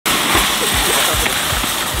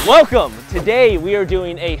Welcome! Today we are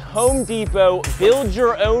doing a Home Depot build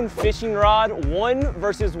your own fishing rod 1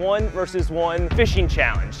 versus 1 versus 1 fishing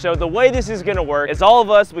challenge. So the way this is gonna work is all of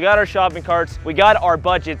us, we got our shopping carts, we got our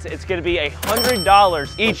budgets. It's gonna be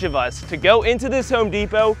 $100 each of us to go into this Home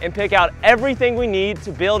Depot and pick out everything we need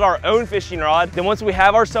to build our own fishing rod. Then once we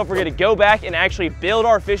have our stuff, we're gonna go back and actually build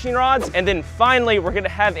our fishing rods. And then finally, we're gonna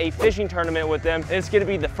have a fishing tournament with them. And it's gonna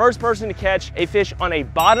be the first person to catch a fish on a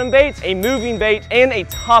bottom bait, a moving bait, and a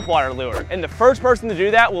topwater lure. And the first person to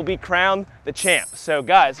do that will be crowned the champ. So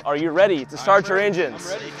guys, are you ready to start your engines?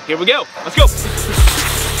 I'm ready. Here we go, let's go.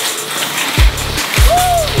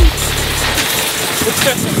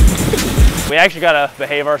 We actually gotta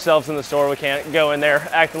behave ourselves in the store. We can't go in there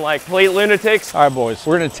acting like complete lunatics. All right, boys,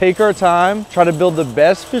 we're gonna take our time, try to build the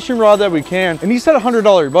best fishing rod that we can. And he said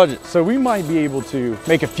 $100 budget, so we might be able to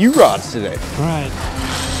make a few rods today. All right,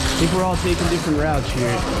 I think we're all taking different routes here.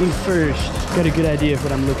 I think first, got a good idea of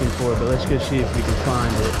what I'm looking for, but let's go see if we can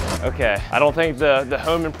find it. Okay, I don't think the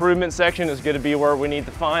home improvement section is gonna be where we need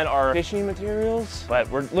to find our fishing materials, but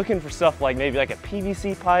we're looking for stuff like maybe like a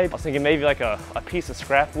PVC pipe. I was thinking maybe like a piece of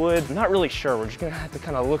scrap wood. I'm not really sure. We're just gonna have to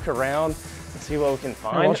kind of look around and see what we can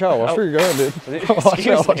find. Hey, watch out, watch where you're going, dude.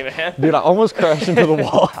 Excuse me, man. Dude, I almost crashed into the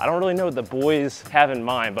wall. I don't really know what the boys have in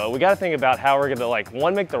mind, but we gotta think about how we're gonna like,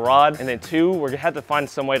 1, make the rod, and then 2, we're gonna have to find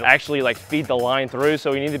some way to actually like feed the line through.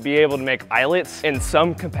 So we need to be able to make eyelets in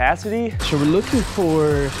some capacity. So we're looking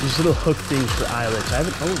for these little hook things for eyelets. I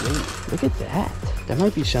haven't, oh wait, look at that. That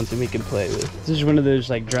might be something we can play with. This is one of those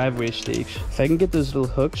like driveway stakes. If I can get those little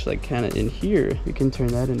hooks like kind of in here, we can turn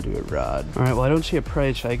that into a rod. All right, well I don't see a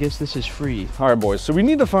price, so I guess this is free. All right, boys, so we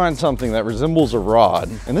need to find something that resembles a rod.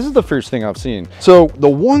 And this is the first thing I've seen. So the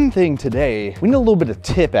one thing today, we need a little bit of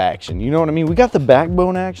tip action. You know what I mean? We got the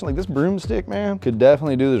backbone action, like this broomstick, man, could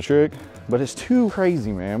definitely do the trick, but it's too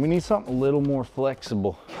crazy, man. We need something a little more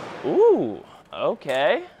flexible. Ooh,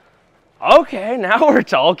 okay. Okay, now we're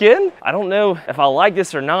talking. I don't know if I like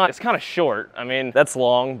this or not. It's kind of short. I mean, that's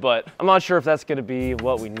long, but I'm not sure if that's gonna be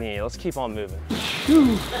what we need. Let's keep on moving.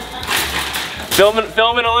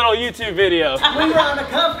 Filming a little YouTube video. We run a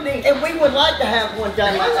company and we would like to have one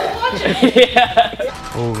done like that.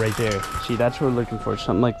 Yeah. Oh, right there. See, that's what we're looking for,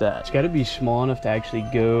 something like that. It's got to be small enough to actually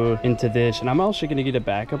go into this. And I'm also going to get a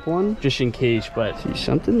backup one just in case, but see,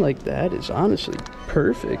 something like that is honestly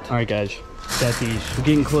perfect. All right, guys, got these. We're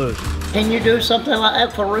getting close. Can you do something like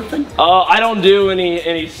that for roofing? I don't do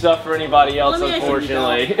any stuff for anybody else,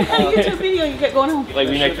 unfortunately. What kind of YouTube video you got going on? Like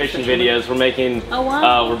we make fishing videos. We're making, oh,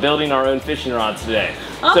 wow. We're building our own fishing rods today.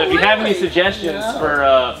 Oh, so if you have any really? suggestions for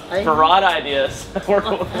rod ideas, we're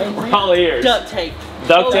all ears. Duct tape.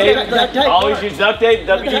 Duct tape? Duct tape Always works. use duct tape,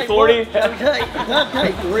 WD-40. Duct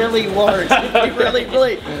tape really works. It really.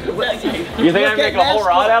 You think I can make a whole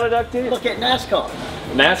rod out of duct tape? Look at NASCAR.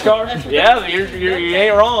 NASCAR? Yeah, you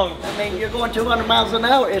ain't wrong. I mean, you're going 200 miles an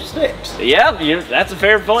hour, it sticks. Yeah, that's a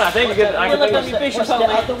fair point. I think I can think What's the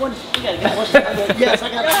other one? Yes, I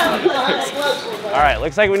got All right,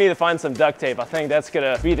 looks like we need to find some duct tape. I think that's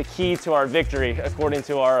gonna be the key to our victory, according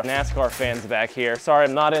to our NASCAR fans back here. Sorry,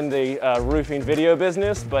 I'm not in the roofing video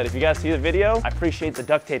business, but if you guys see the video, I appreciate the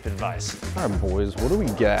duct tape advice. All right, boys, what do we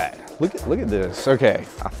got? Look at this. Okay,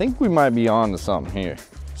 I think we might be on to something here.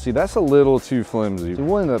 See, that's a little too flimsy.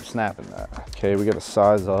 We'll end up snapping that. Okay, we gotta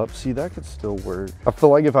size up. See, that could still work. I feel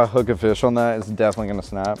like if I hook a fish on that, it's definitely gonna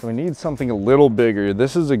snap. We need something a little bigger.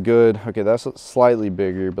 This is a good, okay, that's slightly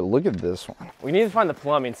bigger, but look at this one. We need to find the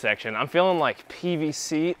plumbing section. I'm feeling like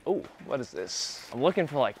PVC. Oh, what is this? I'm looking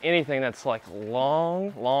for like anything that's like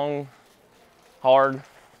long, hard,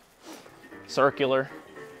 circular.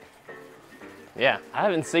 Yeah, I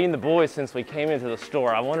haven't seen the boys since we came into the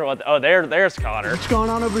store. I wonder what, oh, there's Connor. What's going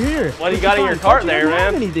on over here? What do you got in your cart there, man? I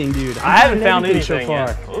don't have anything, dude. I haven't found anything so far.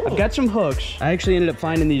 yet. I've got some hooks. I actually ended up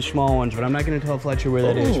finding these small ones, but I'm not gonna tell Fletcher where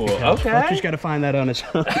that is because okay. Fletcher's gotta find that on his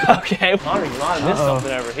own. Okay, Connor, you might have missed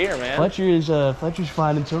something over here, man. Fletcher's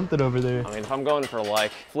finding something over there. I mean, if I'm going for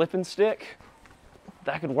like flipping stick,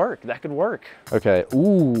 that could work, that could work. Okay,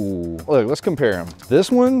 ooh, look, let's compare them. This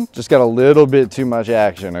one just got a little bit too much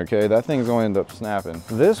action, okay? That thing's gonna end up snapping.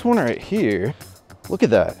 This one right here, look at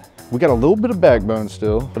that. We got a little bit of backbone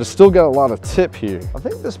still, but it's still got a lot of tip here. I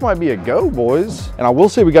think this might be a go, boys. And I will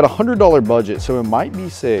say we got a $100 budget, so it might be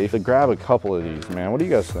safe to grab a couple of these, man. What do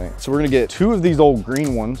you guys think? So we're gonna get 2 of these old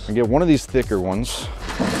green ones and get 1 of these thicker ones.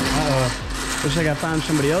 Looks like I found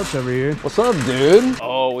somebody else over here. What's up, dude?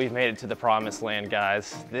 Oh, we've made it to the promised land,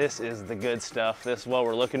 guys. This is the good stuff. This is what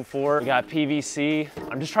we're looking for. We got PVC.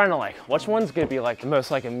 I'm just trying to like, which one's gonna be like the most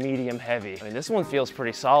like a medium heavy? I mean, this one feels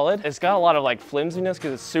pretty solid. It's got a lot of like flimsiness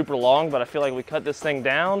because it's super long, but I feel like we cut this thing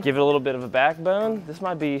down, give it a little bit of a backbone. This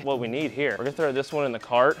might be what we need here. We're gonna throw this one in the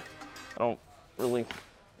cart. I don't really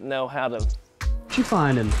know how to. What you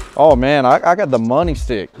finding? Oh man, I got the money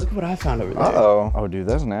stick. Look at what I found over there. Uh-oh. Oh dude,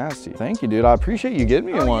 that's nasty. Thank you, dude. I appreciate you getting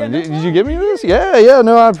me one. Did you give me this? Yeah,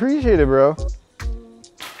 no, I appreciate it, bro.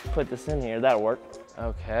 Put this in here, that'll work.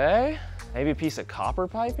 Okay, maybe a piece of copper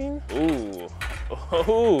piping? Ooh.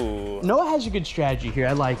 Oh. Noah has a good strategy here.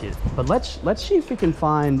 I like it. But let's see if we can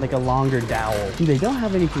find like a longer dowel. Dude, they don't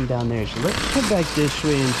have anything down there, so let's come back this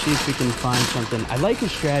way and see if we can find something. I like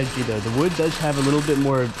his strategy though. The wood does have a little bit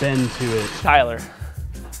more bend to it.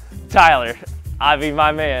 Tyler, I mean,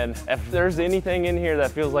 my man, if there's anything in here that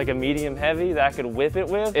feels like a medium heavy that I could whip it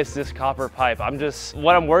with, it's this copper pipe.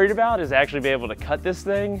 What I'm worried about is actually be able to cut this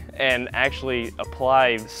thing and actually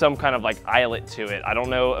apply some kind of like eyelet to it. I don't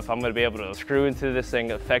know if I'm gonna be able to screw into this thing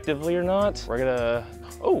effectively or not. We're gonna,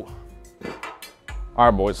 oh. All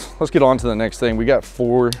right, boys, let's get on to the next thing. We got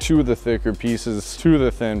 2 of the thicker pieces, 2 of the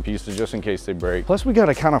thin pieces, just in case they break. Plus, we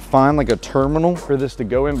gotta kind of find like a terminal for this to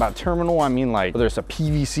go in. By terminal, I mean like whether it's a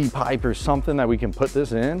PVC pipe or something that we can put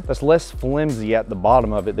this in. That's less flimsy at the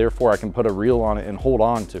bottom of it. Therefore, I can put a reel on it and hold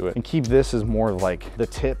on to it and keep this as more like the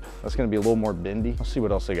tip. That's gonna be a little more bendy. Let's see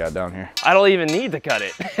what else they got down here. I don't even need to cut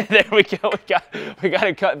it. There we go, we got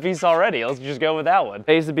a cut piece already. Let's just go with that one.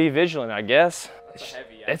 Pays to be vigilant, I guess.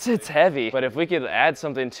 It's heavy, but if we could add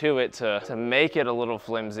something to it to make it a little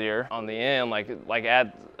flimsier on the end, like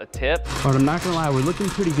add a tip. But I'm not gonna lie, we're looking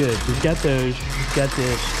pretty good. We've got those, we've got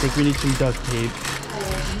this. I think we need some duct tape.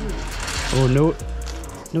 Oh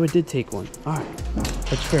no, it did take one. All right,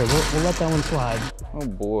 that's fair. We'll let that one slide. Oh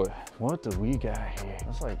boy, what do we got here?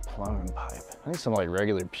 That's like plumbing pipe. I need some like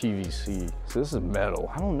regular PVC. So this is metal.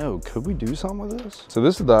 I don't know, could we do something with this? So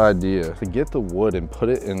this is the idea, to get the wood and put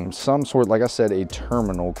it in some sort, like I said, a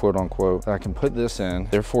terminal, quote unquote, that I can put this in.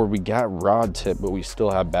 Therefore we got rod tip, but we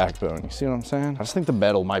still have backbone. You see what I'm saying? I just think the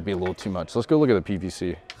metal might be a little too much. Let's go look at the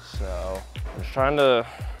PVC. So I'm just trying to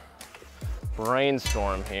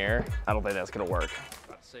brainstorm here. I don't think that's gonna work.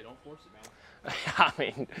 Say don't force it, man. I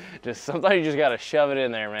mean, just sometimes you just gotta shove it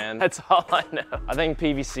in there, man. That's all I know. I think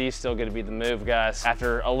PVC is still gonna be the move, guys.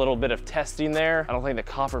 After a little bit of testing there, I don't think the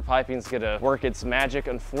copper piping's gonna work its magic,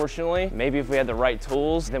 unfortunately. Maybe if we had the right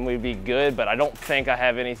tools, then we'd be good, but I don't think I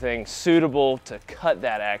have anything suitable to cut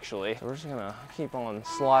that, actually. So we're just gonna keep on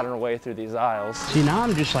sliding our way through these aisles. See, now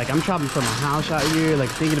I'm just like, I'm shopping for my house out here, like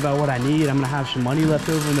thinking about what I need. I'm gonna have some money left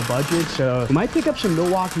over in the budget, so we might pick up some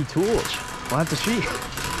Milwaukee tools. We'll have to see.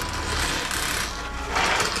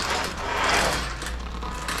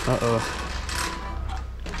 Uh-oh.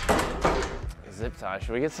 Zip tie. Should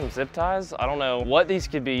we get some zip ties? I don't know what these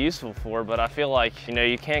could be useful for, but I feel like, you know,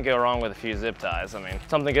 you can't go wrong with a few zip ties. I mean, if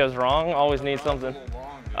something goes wrong, always need something.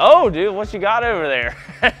 Oh, dude, what you got over there?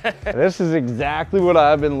 This is exactly what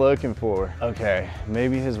I've been looking for. Okay,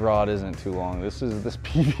 maybe his rod isn't too long. This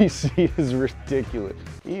PVC is ridiculous.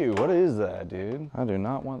 Ew, what is that, dude? I do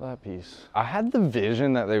not want that piece. I had the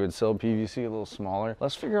vision that they would sell PVC a little smaller.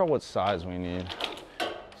 Let's figure out what size we need.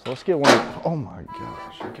 So let's get one. Oh my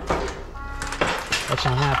gosh. Okay. That's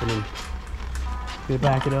not happening. Gonna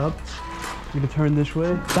back it up. Gonna turn this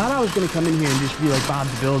way. Thought I was gonna come in here and just be like Bob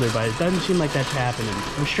the Builder, but it doesn't seem like that's happening.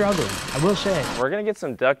 I'm struggling, I will say. We're gonna get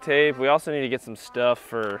some duct tape. We also need to get some stuff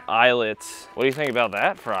for eyelets. What do you think about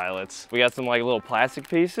that for eyelets? We got some like little plastic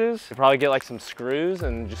pieces. We'll probably get like some screws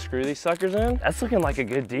and just screw these suckers in. That's looking like a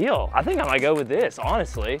good deal. I think I might go with this,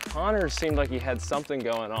 honestly. Connor seemed like he had something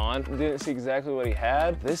going on. Didn't see exactly what he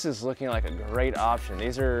had. This is looking like a great option.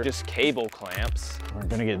 These are just cable clamps. We're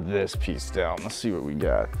gonna get this piece down. Let's see what we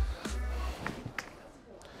got.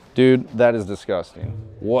 Dude, that is disgusting.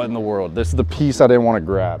 What in the world? This is the piece I didn't want to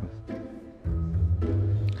grab.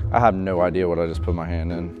 I have no idea what I just put my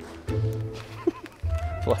hand in.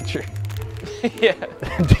 Fletcher. Yeah.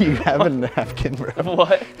 Do you have a napkin, bro?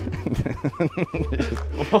 What?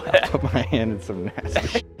 What? I put my hand in some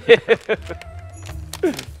nasty shit.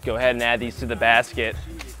 Go ahead and add these to the basket.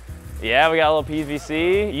 Yeah, we got a little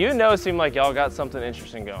PVC. You know, it seemed like y'all got something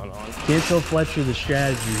interesting going on. Can't tell Fletcher the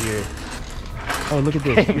strategy here. Oh, look at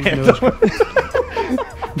this. Hey, man,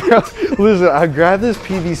 bro, listen, I grabbed this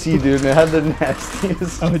PVC, dude, and it had the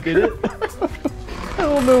nastiest. Oh, did it? I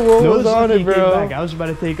don't know what was on it, bro. I was about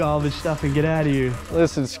to take all this stuff and get out of here.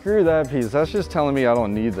 Listen, screw that piece. That's just telling me I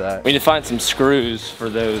don't need that. We need to find some screws for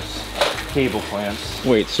those cable clamps.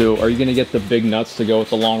 Wait, so are you gonna get the big nuts to go with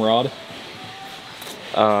the long rod?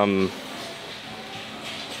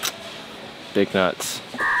 Big nuts.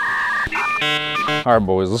 All right,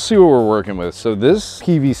 boys, let's see what we're working with. So this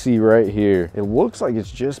PVC right here, it looks like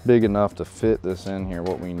it's just big enough to fit this in here,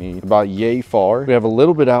 what we need. About yay far. We have a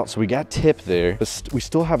little bit out, so we got tip there, but we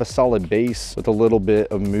still have a solid base with a little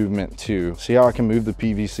bit of movement too. See how I can move the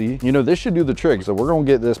PVC? You know, this should do the trick, so we're gonna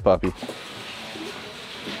get this puppy.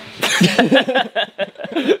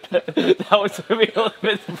 That was maybe a little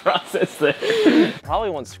bit the process there. Probably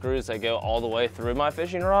want screws that go all the way through my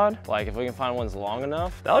fishing rod. Like if we can find ones long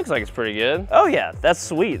enough. That looks like it's pretty good. Oh yeah, that's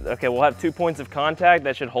sweet. Okay, we'll have 2 points of contact.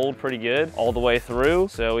 That should hold pretty good all the way through.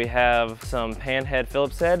 So we have some pan head,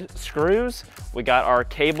 Phillips head screws. We got our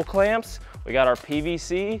cable clamps. We got our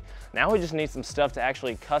PVC. Now we just need some stuff to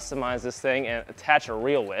actually customize this thing and attach a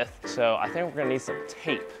reel with. So I think we're gonna need some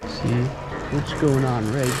tape. See what's going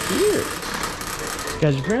on right here.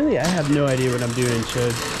 Guys, apparently I have no idea what I'm doing, so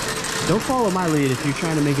don't follow my lead if you're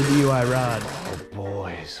trying to make a DIY rod. Oh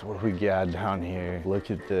boys, what do we got down here? Look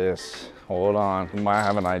at this. Hold on, we might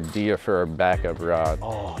have an idea for our backup rod.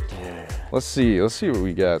 Oh dude. Let's see what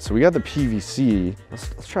we got. So we got the PVC.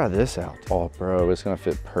 Let's try this out. Oh bro, it's gonna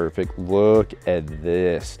fit perfect. Look at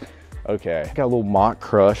this. Okay, got a little mock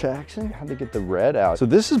crush action. How'd they get the red out? So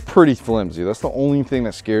this is pretty flimsy. That's the only thing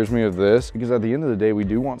that scares me of this, because at the end of the day, we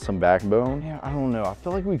do want some backbone. Yeah, I don't know. I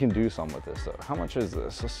feel like we can do something with this though. How much is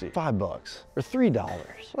this? Let's see, $5 or $3. I feel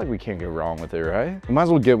like we can't go wrong with it, right? We might as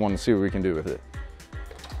well get one and see what we can do with it.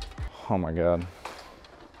 Oh my God.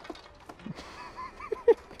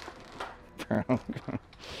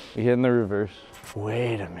 We hitting the reverse.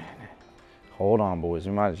 Wait a minute. Hold on, boys.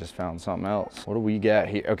 We might have just found something else. What do we got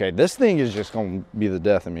here? Okay, this thing is just gonna be the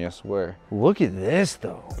death of me, I swear. Look at this,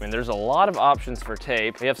 though. I mean, there's a lot of options for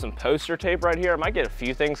tape. We have some poster tape right here. I might get a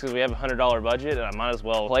few things because we have a $100 budget and I might as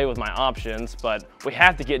well play with my options, but we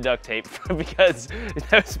have to get duct tape because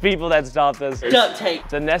those people that stopped us. Duct tape.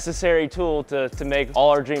 It's a necessary tool to make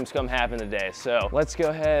all our dreams come happen today. So let's go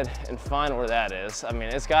ahead and find where that is. I mean,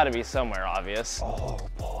 it's gotta be somewhere obvious. Oh,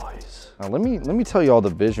 boys. Now, let me tell you all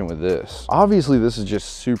the vision with this. Obviously, this is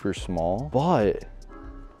just super small, but,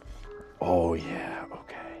 oh yeah,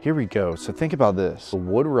 okay. Here we go. So think about this. The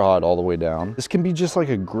wood rod all the way down. This can be just like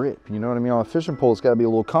a grip, you know what I mean? On a fishing pole, it's gotta be a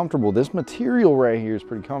little comfortable. This material right here is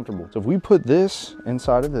pretty comfortable. So if we put this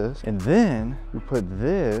inside of this, and then we put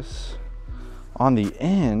this on the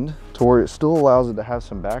end to where it still allows it to have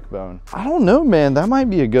some backbone. I don't know, man, that might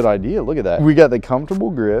be a good idea. Look at that. We got the comfortable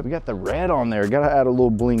grip. We got the red on there. Gotta add a little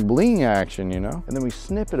bling bling action, you know? And then we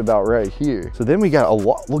snip it about right here. So then we got a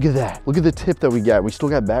lot, look at that. Look at the tip that we got. We still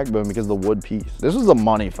got backbone because of the wood piece. This is a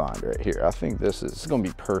money find right here. I think this is gonna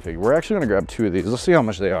be perfect. We're actually gonna grab 2 of these. Let's see how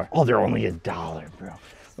much they are. Oh, they're only $1, bro.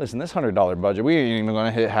 Listen, this $100 budget, we ain't even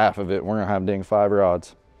gonna hit half of it. We're gonna have dang 5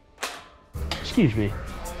 rods. Excuse me.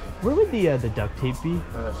 Where would the duct tape be?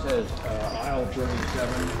 It says aisle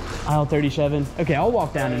 37. Aisle 37? Okay, I'll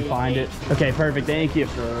walk down and find it. Okay, perfect, thank you.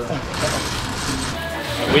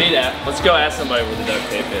 We need to, let's go ask somebody where the duct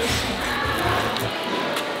tape is.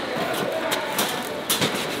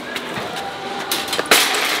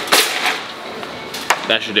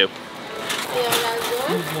 That should do.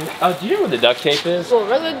 Oh, do you know where the duct tape is? So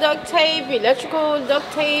regular duct tape, electrical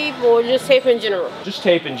duct tape, or just tape in general? Just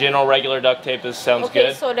tape in general. Regular duct tape sounds Okay,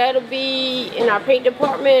 good. so that'll be in our paint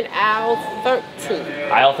department, aisle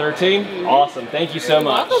 13. Aisle 13? Awesome. Thank you so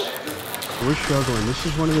much. Welcome. We're struggling. This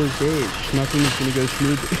is one of those days. Nothing is gonna go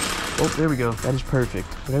smoothly. Oh, there we go. That is perfect.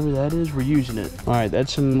 Whatever that is, we're using it. All right,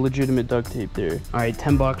 that's some legitimate duct tape there. All right,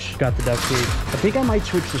 $10, got the duct tape. I think I might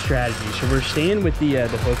switch the strategy. So we're staying with the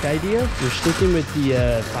hook idea. We're sticking with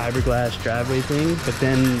the fiberglass driveway thing, but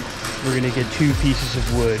then we're gonna get 2 pieces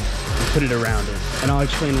of wood and put it around it. And I'll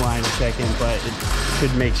explain why in a second, but it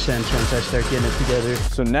should make sense once I start getting it together.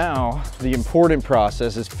 So now the important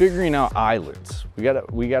process is figuring out eyelets. We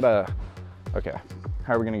gotta, okay.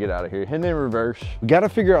 How are we gonna get out of here? Hitting in reverse. We gotta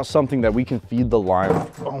figure out something that we can feed the line.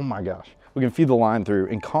 Oh my gosh. We can feed the line through.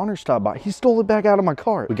 And Connor stopped by. He stole it back out of my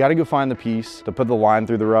cart. We gotta go find the piece to put the line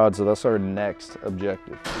through the rod. So that's our next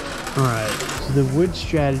objective. All right, so the wood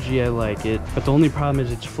strategy, I like it, but the only problem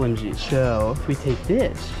is it's flimsy. So if we take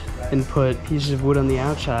this and put pieces of wood on the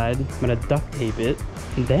outside, I'm gonna duct tape it,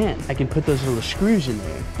 and then I can put those little screws in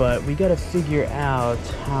there. But we gotta figure out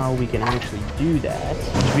how we can actually do that,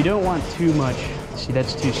 because we don't want too much See,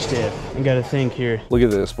 that's too stiff. I gotta think here. Look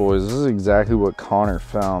at this, boys. This is exactly what Connor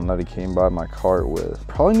found that he came by my cart with.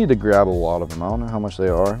 Probably need to grab a lot of them. I don't know how much they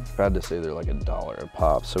are. Bad to say they're like $1 a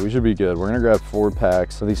pop, so we should be good. We're gonna grab 4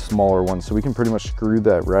 packs of these smaller ones so we can pretty much screw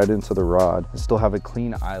that right into the rod and still have a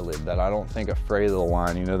clean eyelid that I don't think afraid of the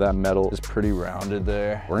line. You know, that metal is pretty rounded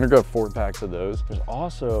there. We're gonna grab 4 packs of those. There's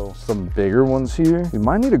also some bigger ones here. We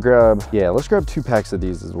might need to grab, yeah, let's grab 2 packs of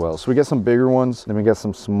these as well. So we got some bigger ones, then we got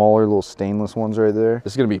some smaller little stainless ones right there.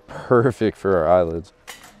 This is gonna be perfect for our eyelids.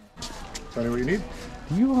 Tell me what you need.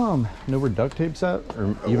 Do you know where duct tape's at,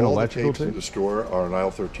 or even electrical tape? In the store are an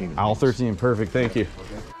aisle 13. Aisle 13, perfect. Thank you.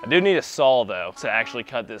 I do need a saw though to actually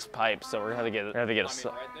cut this pipe, so we're gonna have to get a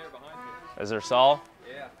saw. Is there a saw?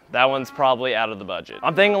 Yeah. That one's probably out of the budget.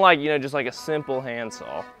 I'm thinking like, you know, just like a simple hand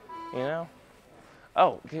saw, you know?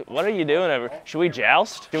 Oh, what are you doing over? Should we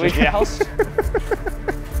joust? Should we joust?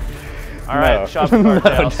 All right, shopping cart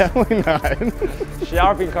joust. Definitely not.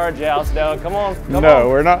 Shopping cart joust, no, come on, come on. No,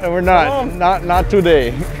 we're not. Not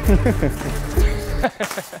today.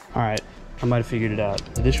 All right, I might have figured it out.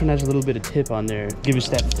 This one has a little bit of tip on there. Give us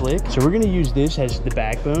that flick. So we're gonna use this as the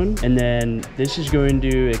backbone, and then this is going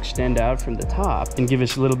to extend out from the top and give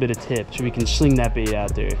us a little bit of tip so we can sling that bait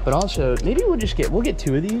out there. But also, maybe we'll get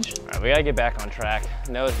 2 of these. All right, we gotta get back on track.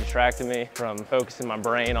 Noah's distracted me from focusing my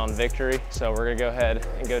brain on victory. So we're gonna go ahead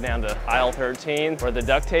and go down to aisle 13 where the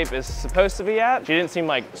duct tape is supposed to be at. She didn't seem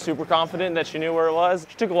like super confident that she knew where it was.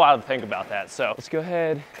 She took a while to think about that. So let's go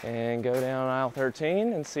ahead and go down aisle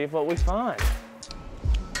 13 and see what we find.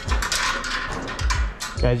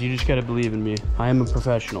 Guys, you just gotta believe in me. I am a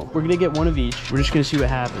professional. We're gonna get 1 of each. We're just gonna see what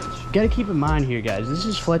happens. You gotta keep in mind here, guys, this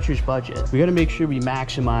is Fletcher's budget. We gotta make sure we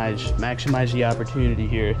maximize the opportunity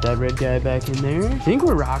here. That red guy back in there. I think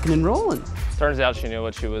we're rocking and rolling. Turns out she knew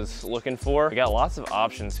what she was looking for. We got lots of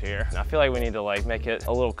options here. And I feel like we need to like make it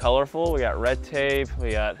a little colorful. We got red tape.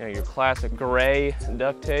 We got, you know, your classic gray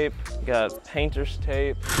duct tape. We got painter's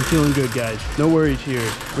tape. I'm feeling good, guys. No worries here.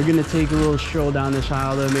 We're gonna take a little stroll down this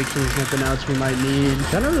aisle though, make sure there's nothing else we might need.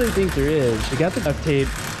 I don't really think there is. We got the duct tape.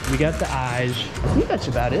 We got the eyes. I think that's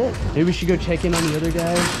about it. Maybe we should go check in on the other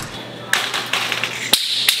guys.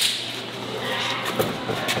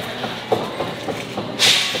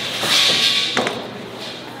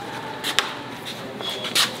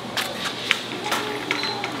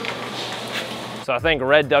 So I think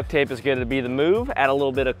red duct tape is going to be the move. Add a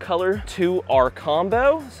little bit of color to our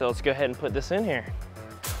combo. So let's go ahead and put this in here.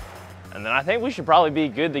 And then I think we should probably be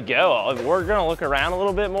good to go. We're gonna look around a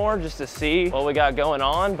little bit more just to see what we got going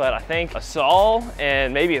on, but I think a saw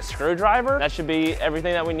and maybe a screwdriver, that should be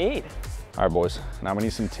everything that we need. All right, boys, now we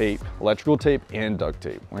need some tape, electrical tape and duct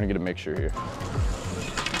tape. We're gonna get a mixture here.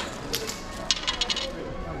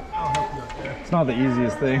 It's not the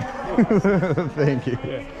easiest thing. Thank you.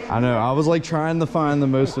 Yeah. I know, I was like trying to find the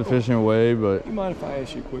most efficient way, but. You mind if I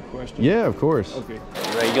ask you a quick question? Yeah, of course. Okay.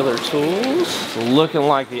 Regular tools. It's looking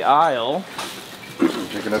like the aisle.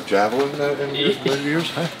 Picking up javelin in yours?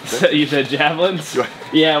 Huh? So you said javelins?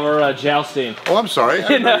 Yeah, we're jousting. Oh, I'm sorry.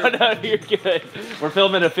 No, you're good. We're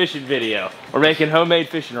filming a fishing video. We're making homemade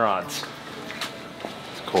fishing rods.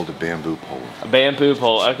 It's called a bamboo pole. A bamboo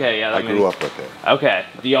pole, okay, yeah. I grew up with it. Okay,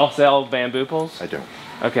 do y'all sell bamboo poles? I don't.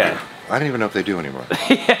 Okay. I don't even know if they do anymore.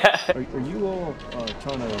 Yeah. Are you all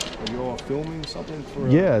are you all filming something for?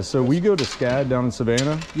 Yeah, so we go to SCAD down in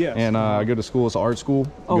Savannah. Yes. And I go to school, it's art school.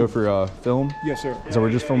 We go for film. Yes, sir. So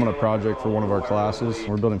we're just filming a project for one of our classes.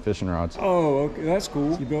 We're building fishing rods. Oh, okay, that's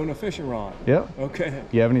cool. You're building a fishing rod. Yep. Okay.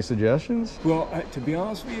 You have any suggestions? Well, to be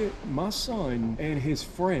honest with you, my son and his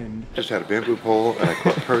friend Just had a bamboo pole, and I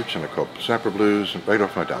caught perch, and I caught snapper blues, and right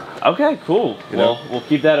off my dock. Okay, cool. You well, know? we'll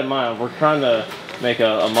keep that in mind. We're trying to make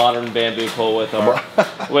a modern bamboo pole with our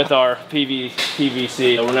with our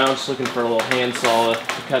PVC. So we're now just looking for a little hand saw to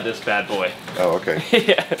cut this bad boy. Oh, okay.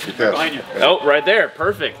 Yeah. Behind you. Oh, right there.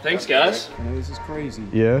 Perfect. Thanks, guys. I know this is crazy.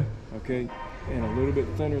 Yeah. Okay, and a little bit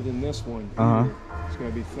thinner than this one. Here. It's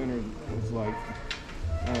gonna be thinner with like,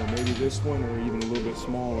 I don't know, maybe this one or even a little bit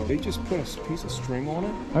smaller. They just put a piece of string on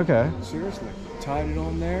it. Okay. Seriously, tied it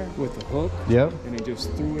on there with the hook. Yep. And they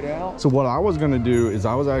just threw it out. So what I was gonna do is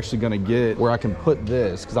I was actually gonna get where I can put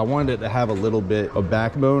this because I wanted it to have a little bit of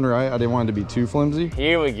backbone, right? I didn't want it to be too flimsy.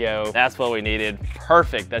 Here we go. That's what we needed.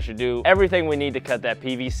 Perfect. That should do everything we need to cut that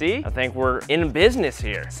PVC. I think we're in business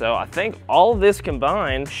here. So I think all of this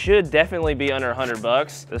combined should definitely be under 100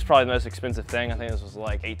 bucks. This is probably the most expensive thing. I think this was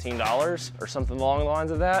like $18 or something along the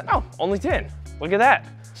lines of that. Oh, only 10. Look at that.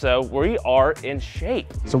 So we are in shape.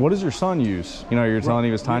 So what does your son use? You know, you're telling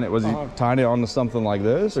he was tying it. Was he tying it onto something like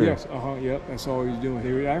this? Or? Yes, yep, that's all he was doing.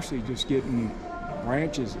 They were actually just getting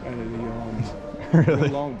branches out of Really?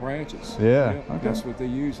 long branches. Yeah, okay. That's what they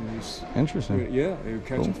use in these. Interesting. Yeah, they would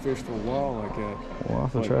catch a fish for a while like that. We'll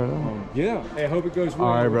have to try it out. Yeah. Hey, I hope it goes well.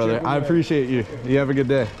 All right, brother. I appreciate you. You have a good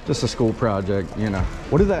day. Just a school project, you know.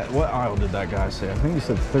 What aisle did that guy say? I think he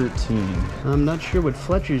said 13. I'm not sure what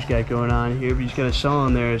Fletcher's got going on here, but he's got a saw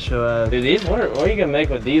in there, so Dude, these, what are you gonna make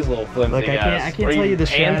with these little flimsy look, guys? I can't tell you the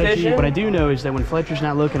strategy. What I do know is that when Fletcher's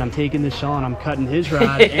not looking, I'm taking this saw and I'm cutting his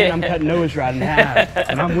rod and I'm cutting Noah's rod in half,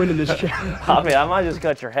 and I'm winning this challenge. I mean, I might just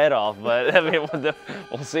cut your head off, but I mean,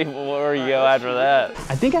 we'll see where you go after that.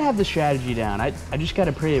 I think I have the strategy down. I just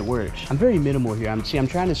gotta pray it works. I'm very minimal here. I'm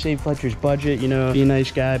trying to save Fletcher's budget, you know, be a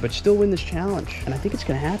nice guy, but still win this challenge. And I think it's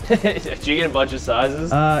gonna happen. Did you get a bunch of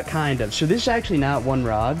sizes? Kind of. So this is actually not one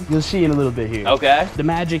rod. You'll see in a little bit here. Okay. The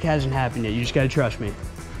magic hasn't happened yet. You just gotta trust me.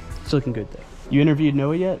 It's looking good though. You interviewed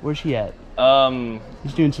Noah yet? Where's he at?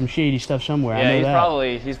 He's doing some shady stuff somewhere. Yeah, I know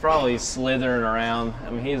he's probably slithering around. I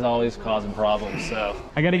mean, he's always causing problems, so.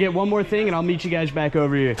 I gotta get one more thing and I'll meet you guys back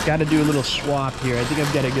over here. Gotta do a little swap here. I think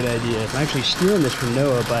I've got a good idea. I'm actually stealing this from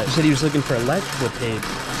Noah, but he said he was looking for electrical tape,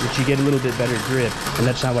 which you get a little bit better grip, and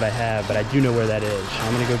that's not what I have, but I do know where that is. So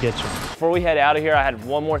I'm gonna go get some. Before we head out of here, I had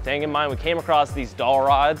one more thing in mind. We came across these doll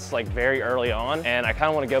rods like very early on, and I kind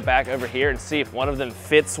of want to go back over here and see if one of them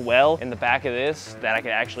fits well in the back of this that I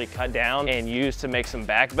could actually cut down and use to make some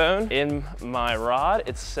backbone in my rod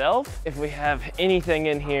itself. If we have anything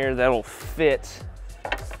in here that'll fit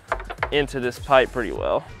into this pipe pretty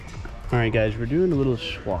well. All right, guys, we're doing a little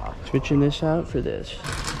swap. Switching this out for this.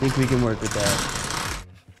 I think we can work with that.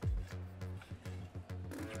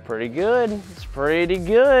 Pretty good. It's pretty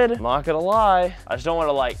good. I'm not gonna lie. I just don't want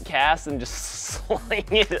to like cast and just sling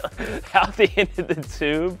it out the end of the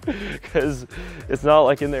tube because it's not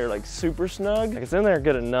like in there like super snug. Like, it's in there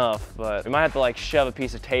good enough, but we might have to like shove a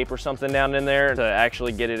piece of tape or something down in there to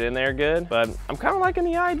actually get it in there good. But I'm kind of liking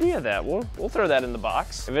the idea of that. We'll throw that in the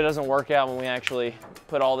box. If it doesn't work out when we actually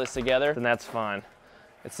put all this together, then that's fine.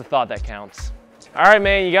 It's the thought that counts. All right,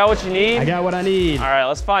 man, you got what you need? I got what I need. All right,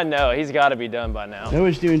 let's find Noah. He's got to be done by now.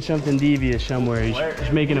 Noah's doing something devious somewhere.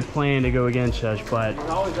 He's making a plan to go against us, but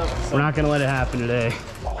we're not going to let it happen today.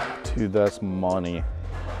 Dude, that's money.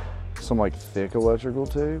 Some like thick electrical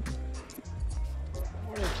tape.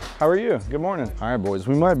 How are you? Good morning. All right, boys,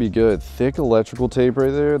 we might be good. Thick electrical tape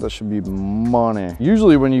right there, that should be money.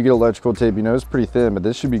 Usually when you get electrical tape, you know it's pretty thin, but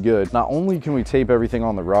this should be good. Not only can we tape everything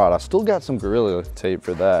on the rod, I still got some Gorilla tape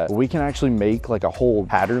for that, but we can actually make like a whole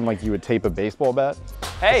pattern like you would tape a baseball bat.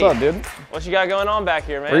 Hey, what's up, dude? What you got going on back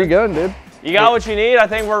here, man? Where you going, dude? You got what you need? I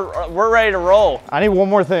think we're ready to roll. I need one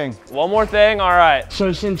more thing. One more thing? All right.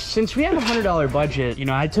 So since we have a $100 budget, you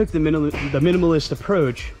know, I took the minimalist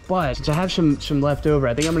approach, but since I have some left over,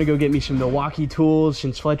 I think I'm gonna go get me some Milwaukee tools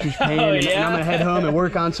since Fletcher's paying, and I'm gonna head home and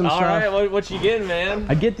work on some stuff. All right, what you getting, man?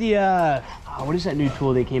 I get the, what is that new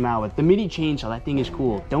tool they came out with? The mini chainsaw, that thing is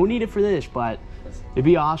cool. Don't need it for this, but it'd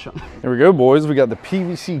be awesome. Here we go, boys. We got the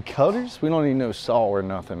PVC cutters. We don't need no saw or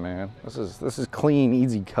nothing, man. This is clean,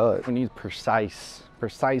 easy cut. We need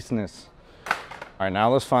preciseness. All right,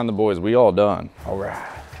 now let's find the boys. We all done. All right.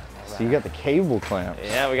 So you got the cable clamps.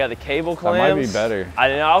 Yeah, we got the cable clamps. That might be better. I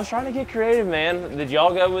know. I was trying to get creative, man. Did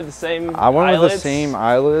y'all go with the same I went eyelets with the same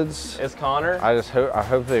eyelids as Connor? I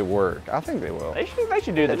hope they work. I think they will. They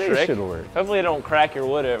should do the trick. They should work. Hopefully they don't crack your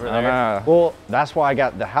wood over there. Well, that's why I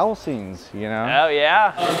got the housings, you know? Oh,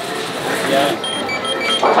 yeah.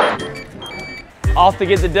 Off to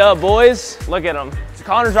get the dub, boys. Look at him.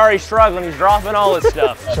 Connor's already struggling. He's dropping all his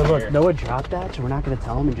stuff. So look, Noah dropped that, so we're not gonna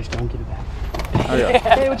tell him and just don't give it back. Oh, yeah.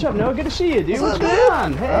 Hey, what's up, Noah? Good to see you, dude. What's going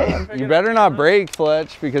on? Hey. You better not break,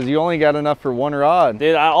 Fletch, because you only got enough for one rod.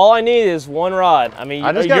 Dude, all I need is one rod. I mean,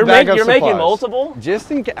 you're making multiple? Just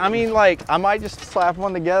in case, I mean, like, I might just slap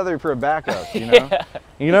one together for a backup, you know? Yeah.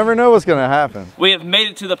 You never know what's gonna happen. We have made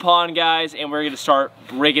it to the pond, guys, and we're gonna start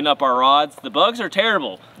rigging up our rods. The bugs are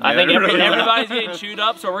terrible. Yeah, I think everybody's getting chewed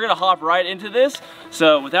up, so we're gonna hop right into this.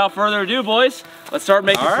 So without further ado, boys, let's start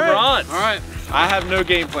making some rods. All right. I have no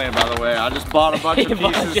game plan, by the way. I just bought a bunch of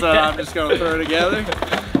pieces that I'm just gonna throw together.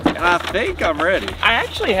 And I think I'm ready. I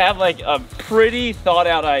actually have like a pretty thought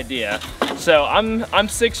out idea. So I'm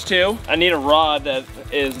 6'2". I need a rod that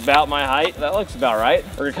is about my height. That looks about right.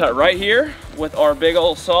 We're gonna cut right here with our big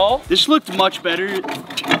old saw. This looked much better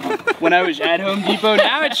when I was at Home Depot.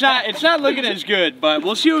 Now it's not looking as good, but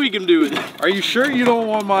we'll see what we can do with it. Are you sure you don't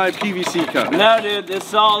want my PVC cut? No, dude, this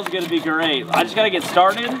saw is gonna be great. I just gotta get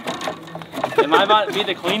started. It might not be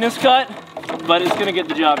the cleanest cut, but it's gonna get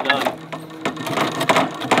the job done.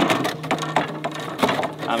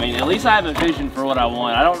 I mean, at least I have a vision for what I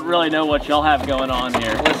want. I don't really know what y'all have going on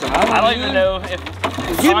here. Listen, I don't even know if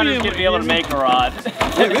Connor's gonna be able to make a rod.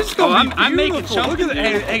 Hey, this is gonna be I'm making something. Look at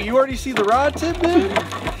that. Hey, you already see the rod tip, dude?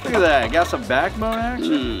 Look at that. Got some backbone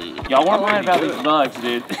action. Y'all weren't lying about these bugs,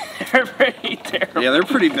 dude. They're pretty terrible. Yeah, they're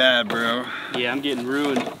pretty bad, bro. Yeah, I'm getting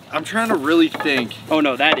ruined. I'm trying to really think. Oh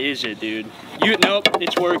no, that is it, dude. Nope,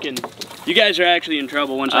 it's working. You guys are actually in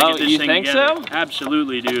trouble once I get this thing together. You think so?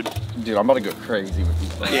 Absolutely, dude. Dude, I'm about to go crazy with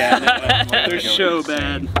these bugs. Yeah, they're so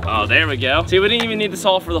bad. Oh, there we go. See, we didn't even need the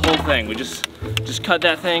saw for the whole thing. We just cut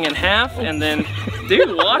that thing in half and then,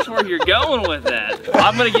 dude, watch where you're going with that.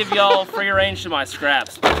 I'm gonna give y'all free range to my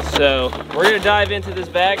scraps. So we're gonna dive into this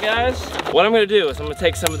bag, guys. What I'm gonna do is I'm gonna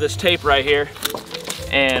take some of this tape right here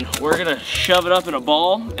and we're gonna shove it up in a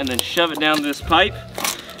ball and then shove it down this pipe.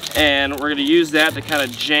 And we're gonna use that to kind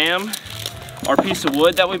of jam our piece of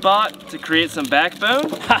wood that we bought to create some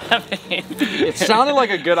backbone. I mean, it sounded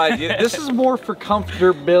like a good idea. This is more for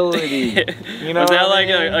comfortability. You know, is that like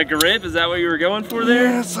a grip? Is that what you were going for there?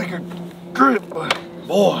 Yeah, it's like a grip,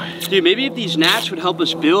 boy. Dude, maybe if these gnats would help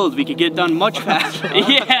us build, we could get done much faster.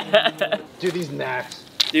 Yeah. Dude, these gnats.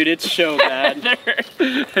 Dude, it's so bad.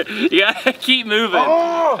 You gotta keep moving.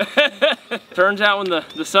 Oh! Turns out when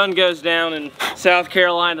the sun goes down in South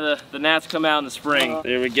Carolina, the gnats come out in the spring.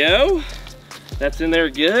 There we go. That's in there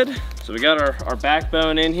good. So we got our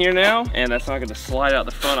backbone in here now, and that's not gonna slide out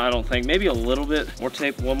the front, I don't think. Maybe a little bit more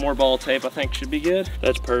tape, one more ball of tape I think should be good.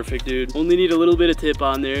 That's perfect, dude. Only need a little bit of tip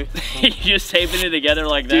on there. You just taping it together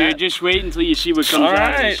like that? Dude, just wait until you see what comes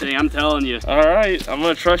out of this thing, I'm telling you. All right, I'm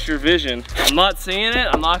gonna trust your vision. I'm not seeing it,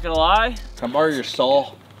 I'm not gonna lie. Can I borrow your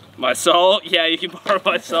saw? My saw? Yeah, you can borrow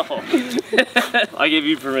my saw. I give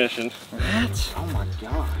you permission. What? Oh my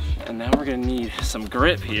gosh. And now we're gonna need some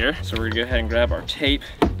grip here. So we're gonna go ahead and grab our tape.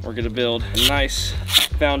 We're gonna build a nice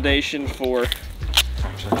foundation for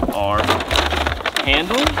our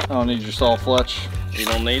handle. I don't need your saw, Fletch. You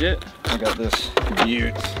don't need it. I got this.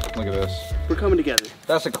 Beaut. Look at this. We're coming together.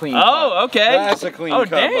 That's a clean cut. Okay. That's a clean cut. Oh,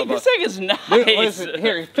 dang, Bubba. this thing is nice. Dude, listen,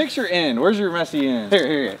 here, fix your end. Where's your messy end?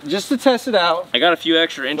 Here. Just to test it out. I got a few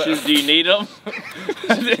extra inches. Do you need them?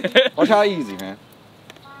 Watch how easy, man.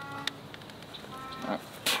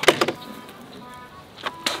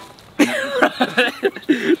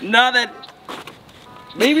 Not that.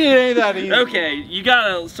 Maybe it ain't that easy. Okay, you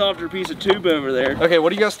got a softer piece of tube over there. Okay, what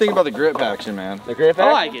do you guys think about the grip action, man? The grip action?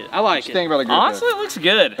 I like it. I like it. Think about the grip Honestly, it looks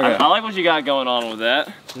good. Okay. I like what you got going on with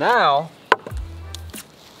that. Now,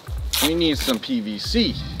 we need some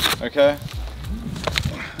PVC, okay?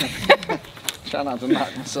 Try not to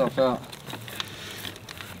knock myself out.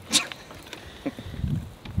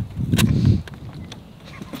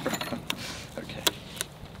 Okay.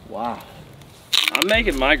 Wow. I'm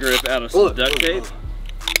making my grip out of some duct tape.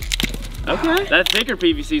 Okay. That thicker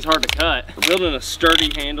PVC is hard to cut. We're building a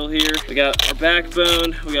sturdy handle here. We got our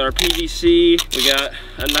backbone, we got our PVC, we got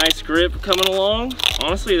a nice grip coming along.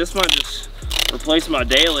 Honestly, this might just replace my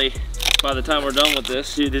daily by the time we're done with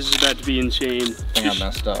this. Dude, this is about to be insane. I think I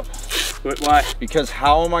messed up. Why? Because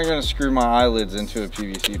how am I gonna screw my eyelids into a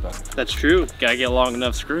PVC pipe? That's true. Gotta get long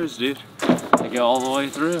enough screws, dude. They go all the way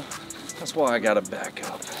through. That's why I gotta back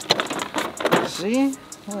up. See?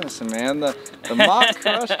 Listen, man, the Mock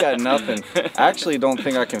Crush got nothing. I actually don't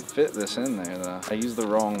think I can fit this in there, though. I used the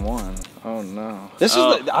wrong one. Oh no. This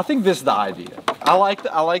is I think this is the idea. I like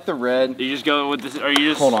the red. You just go with this, or you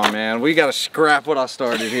just... Hold on, man. We gotta scrap what I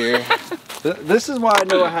started here. This is why I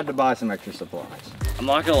know I had to buy some extra supplies. I'm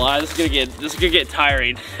not gonna lie, this is gonna get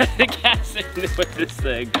tiring casting with this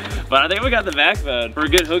thing. But I think we got the backbone. For a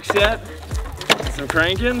good hook set, some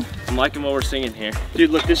cranking. I'm liking what we're seeing here.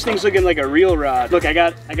 Dude, look, this thing's looking like a real rod. Look, I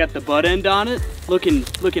got the butt end on it, looking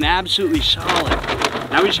absolutely solid.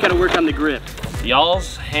 Now we just gotta work on the grip.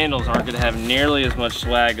 Y'all's handles aren't gonna have nearly as much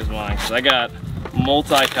swag as mine, because I got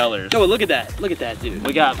multi-colors. No, look at that, dude.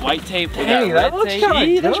 We got white tape, we Hey, got that red looks tape. kinda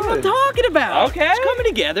good. That's what I'm talking about. Okay. It's coming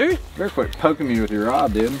together. Better quit poking me with your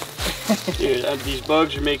rod, dude. Dude, these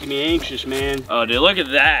bugs are making me anxious, man. Oh, dude, look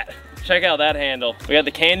at that. Check out that handle. We got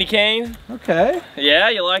the candy cane. Okay. Yeah,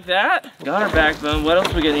 you like that? Got our backbone. What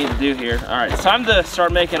else we gonna need to do here? All right, it's time to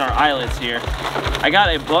start making our eyelets here. I got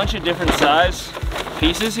a bunch of different size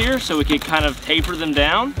pieces here so we could kind of taper them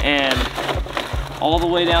down and all the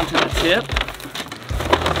way down to the tip.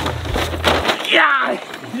 Yeah!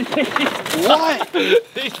 What?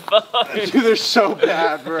 These bugs. Dude, they're so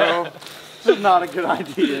bad, bro. This is not a good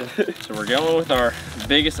idea. So we're going with our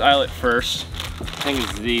biggest eyelet first. I think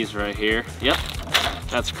it's these right here. Yep,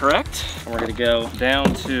 that's correct. And we're gonna go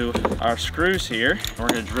down to our screws here. And we're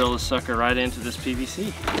gonna drill this sucker right into this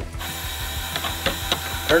PVC.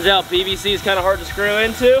 Turns out PVC is kind of hard to screw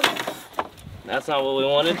into. That's not what we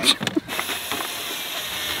wanted.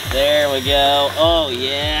 There we go. Oh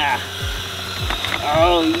yeah.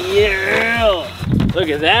 Oh yeah. Look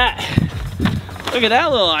at that. Look at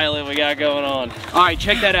that little island we got going on. All right,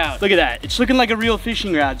 check that out. Look at that. It's looking like a real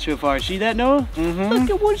fishing rod so far. See that, Noah? Mm-hmm. Look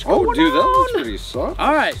at what's going on. Oh, dude, that looks pretty soft.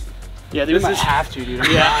 All right. Yeah, this might have to, dude.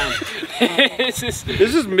 Yeah. This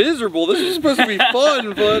is miserable. This is supposed to be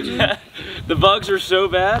fun, Fletcher. The bugs are so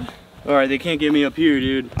bad. All right, they can't get me up here,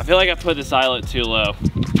 dude. I feel like I put this eyelet too low.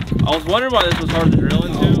 I was wondering why this was hard to drill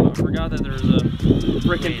into. I forgot that there's a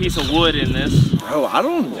freaking piece of wood in this. Bro, I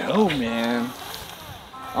don't know, man.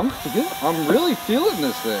 I'm really feeling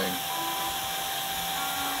this thing.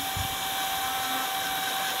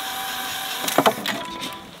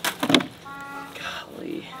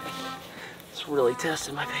 Golly, it's really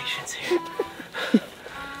testing my patience here.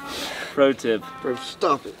 Pro tip. Bro,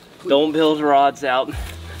 stop it. Don't build rods out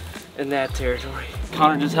in that territory.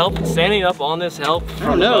 Connor, just help standing up on this help? I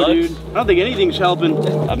don't know, dude. I don't think anything's helping.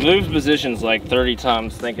 I've moved positions like 30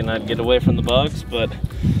 times thinking I'd get away from the bugs, but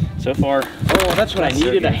so far. Oh, that's what I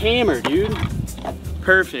needed, a hammer, dude.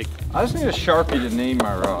 Perfect. I just need a Sharpie to name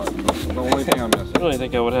my rod. That's the only thing I'm missing. I really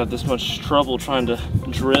think I would have this much trouble trying to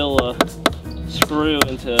drill a screw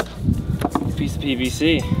into a piece of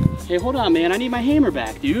PVC. Hey, hold on, man. I need my hammer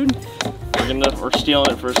back, dude. We're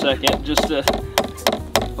stealing it for a second just to.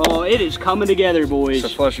 Oh, it is coming together, boys. So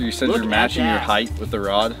Fletcher, you said Look you're matching at your that. height with the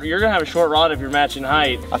rod. You're gonna have a short rod if you're matching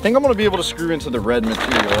height. I think I'm gonna be able to screw into the red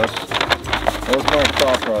material. That was my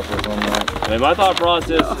thought process on that. I mean, my thought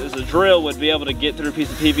process is a drill would be able to get through a piece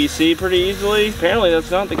of PVC pretty easily. Apparently that's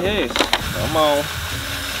not the case. Come on.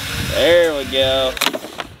 There we go.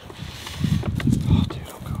 Oh, dude,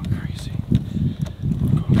 I'm going crazy.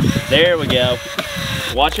 There we go.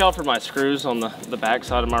 Watch out for my screws on the back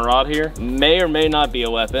side of my rod here. May or may not be a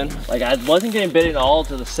weapon. Like, I wasn't getting bit at all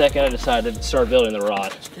until the second I decided to start building the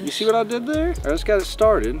rod. You see what I did there? I just got it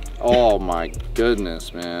started. Oh my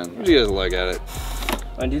goodness, man. What do you guys look at it?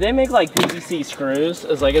 And do they make like PVC screws?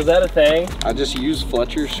 Is that a thing? I just used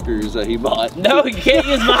Fletcher's screws that he bought. No, you can't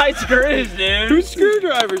use my screws, dude. Whose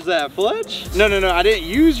screwdriver's that, Fletch? No, I didn't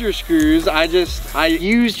use your screws. I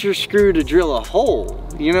used your screw to drill a hole.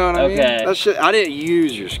 You know what I mean? Okay. I didn't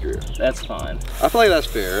use your screw. That's fine. I feel like that's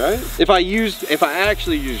fair, right? If I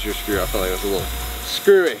actually used your screw, I feel like that's a little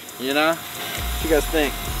screwy, you know? What you guys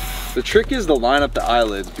think? The trick is to line up the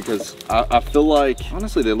eyelids because I feel like,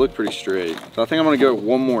 honestly, they look pretty straight. So I think I'm gonna go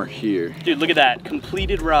one more here. Dude, look at that.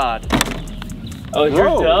 Completed rod. Oh, you're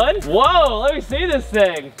done? Whoa, let me see this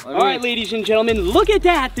thing. All right, ladies and gentlemen, look at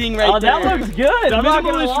that thing right there. Oh, that looks good. I'm not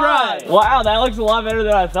gonna lie. Wow, that looks a lot better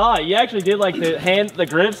than I thought. You actually did like the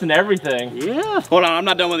grips and everything. Yeah. Hold on, I'm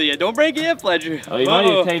not done with it yet. Don't break it yet, Fletcher. Oh, you might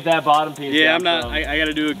need to tape that bottom piece. Yeah, I'm not. I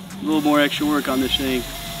gotta do a little more extra work on this thing.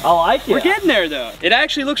 I like it. We're getting there though. It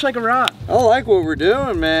actually looks like a rod. I like what we're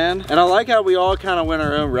doing, man. And I like how we all kind of went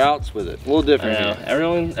our own routes with it. A little different here.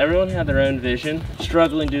 Everyone had their own vision.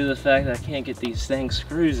 Struggling due to the fact that I can't get these thing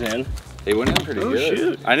screws in. They went in pretty good.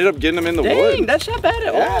 Shoot. I ended up getting them in the wood. Dang, that's not bad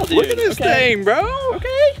at all, dude. Look at this thing, bro.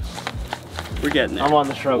 Okay. We're getting there. I'm on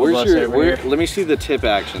the struggle bus over here. Let me see the tip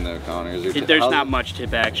action though, Connor. There's not much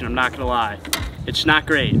tip action, I'm not gonna lie. It's not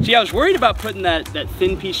great. See, I was worried about putting that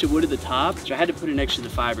thin piece of wood at the top, so I had to put it next to the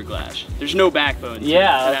fiberglass. There's no backbone to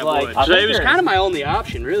that wood. So it was kind of my only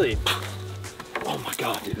option, really. Oh my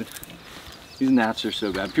God, dude. These gnats are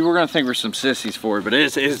so bad. People are gonna think we're some sissies for it, but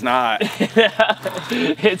it's not.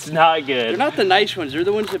 It's not good. They're not the nice ones, they're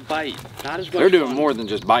the ones that bite. Not as much They're doing fun. more than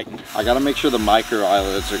just biting. I gotta make sure the micro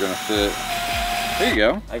eyelets are gonna fit. There you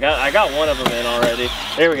go. I got one of them in already.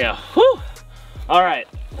 There we go. Whew. All right,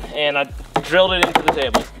 and I drilled it into the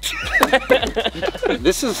table.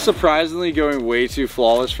 This is surprisingly going way too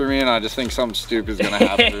flawless for me, and I just think something stupid is gonna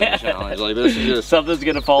happen during the challenge. Like this is just something's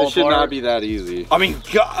gonna fall apart. This should not be that easy. I mean,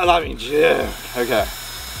 God, yeah. Okay.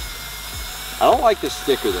 I don't like this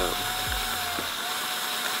sticker though.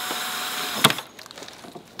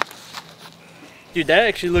 Dude, that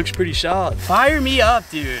actually looks pretty solid. Fire me up,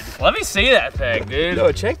 dude. Let me see that thing, dude.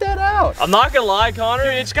 No, check that out. I'm not gonna lie, Connor.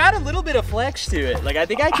 Dude, it's got a little bit of flex to it. Like, I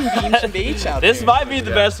think I can beam some baits out This there. might be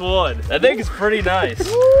the best one. I think it's pretty nice.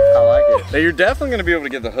 I like it. Now, you're definitely gonna be able to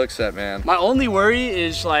get the hook set, man. My only worry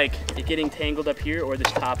is like it getting tangled up here or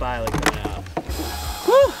this top eyelet coming out.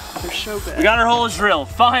 Whew, they're so bad. We got our holes drilled,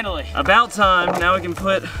 finally. About time. Now we can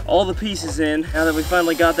put all the pieces in. Now that we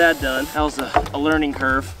finally got that done. That was a learning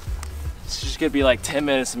curve. It's just gonna be like 10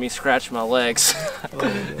 minutes of me scratching my legs.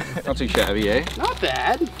 Not too shabby, eh? Not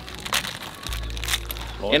bad.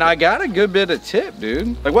 And I got a good bit of tip,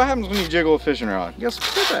 dude. Like, what happens when you jiggle a fishing rod? You got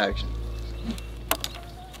some tip action.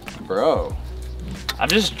 Bro. I've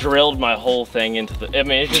just drilled my whole thing into the, I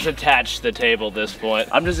mean, it's just attached to the table at this point.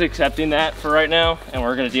 I'm just accepting that for right now, and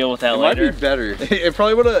we're gonna deal with that later. Might be better. It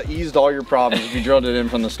probably would have eased all your problems if you drilled it in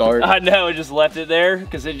from the start. I know, I just left it there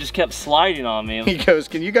because it just kept sliding on me. He goes,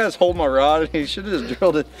 can you guys hold my rod? And he should have just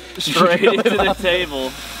drilled it straight into the table.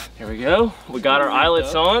 Here we go. We got our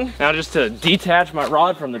eyelets on. Now just to detach my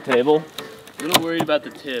rod from the table. A little worried about the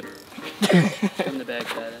tip. From the back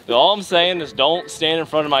side. So all I'm saying is don't stand in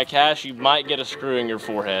front of my cast. You might get a screw in your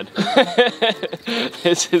forehead.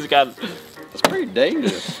 This has got... That's pretty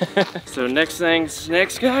dangerous. So next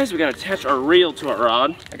guys, we gotta attach our reel to our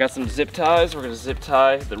rod. I got some zip ties. We're gonna zip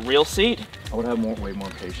tie the reel seat. I would have way more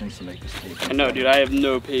patience to make this tape. I know, dude, I have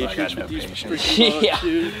no patience. I got no with these patience. freaking rods, Yeah.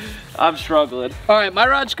 dude. I'm struggling. All right, my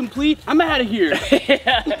rod's complete. I'm out of here.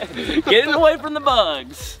 Getting away from the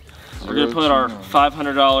bugs. We're gonna put our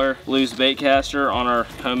 $500 loose bait caster on our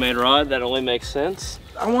homemade rod. That only makes sense.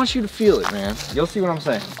 I want you to feel it, man. You'll see what I'm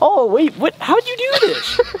saying. Oh, wait, what? How'd you do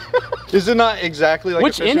this? Is it not exactly like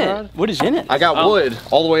What's a fishing in it? rod? What is in it? I got wood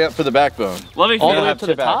all the way up for the backbone. Let me All feel the way it. up to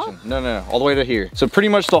the top? No, all the way to here. So pretty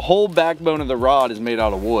much the whole backbone of the rod is made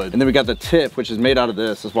out of wood. And then we got the tip, which is made out of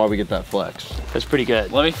this. That's why we get that flex. That's pretty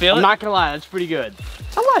good. Let me feel I'm it. not gonna lie, that's pretty good.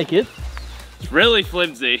 I like it. It's really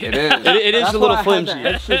flimsy. It is. It is a little flimsy.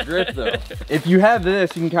 Extra grip though. If you have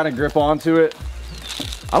this, you can kind of grip onto it.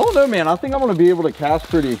 I don't know, man. I think I'm gonna be able to cast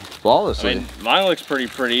pretty flawlessly. I mean, mine looks pretty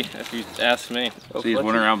if you ask me. So you just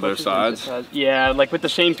went around both sides. Yeah, like with the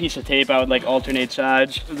same piece of tape, I would like alternate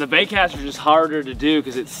sides. The bait caster is just harder to do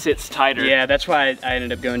because it sits tighter. Yeah, that's why I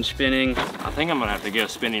ended up going spinning. I think I'm gonna have to go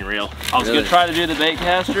spinning reel. I was gonna try to do the bait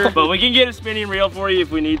caster, but we can get a spinning reel for you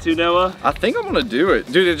if we need to, Noah. I think I'm gonna do it.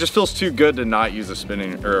 Dude, it just feels too good to not use a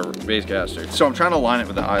spinning or a bait caster. So I'm trying to line it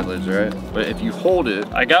with the eyelids, right? But if you hold it,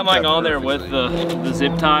 I got mine on there with the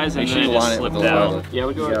zip ties and then it just slipped out. Yeah,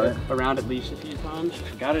 we go around at least a few times.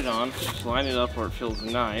 Got it on. Just line it up where it feels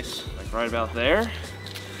nice, like right about there.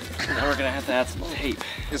 Now we're gonna have to add some tape.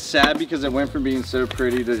 it's sad because it went from being so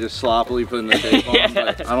pretty to just sloppily putting the tape on,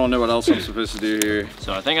 but I don't know what else I'm supposed to do here.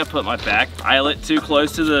 So I think I put my back eyelet too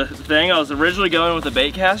close to the thing. I was originally going with a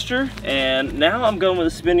bait caster, and now I'm going with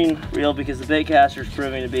a spinning reel because the bait caster is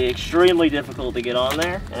proving to be extremely difficult to get on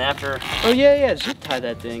there. And after... Oh yeah, zip tie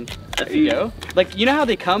that thing. There you go. Like, you know how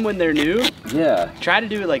they come when they're new? Yeah. Try to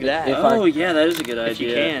do it like that. Oh yeah, that is a good idea. If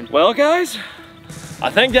you can. Well guys, I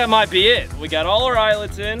think that might be it. We got all our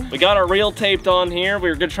eyelets in. We got our reel taped on here. We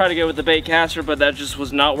were gonna try to go with the bait caster, but that just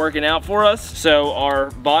was not working out for us. So our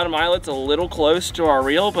bottom eyelet's a little close to our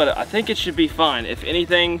reel, but I think it should be fine. If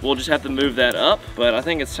anything, we'll just have to move that up. But I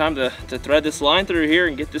think it's time to thread this line through here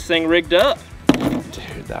and get this thing rigged up.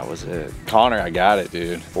 Dude, that was it. Connor, I got it,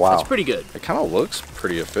 dude. Wow. That's pretty good. It kind of looks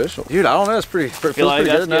pretty official. Dude, I don't know, it's pretty, feels Feel like pretty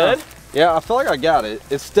that's good now. good? Yeah, I feel like I got it.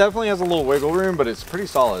 It definitely has a little wiggle room, but it's pretty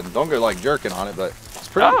solid. Don't go like jerking on it, but it's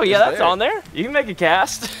pretty. Oh yeah, that's there. on there. You can make a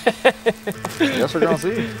cast. Guess we're gonna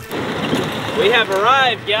see. We have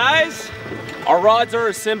arrived, guys. Our rods are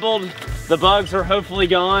assembled. The bugs are hopefully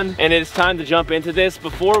gone, and it's time to jump into this.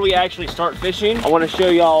 Before we actually start fishing, I want to show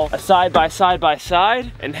y'all a side by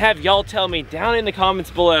side and have y'all tell me down in the comments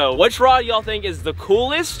below which rod y'all think is the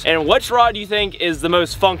coolest and which rod you think is the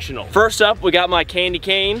most functional. First up, we got my candy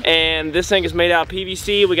cane, and this thing is made out of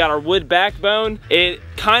PVC. We got our wood backbone. It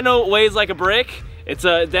kind of weighs like a brick. It's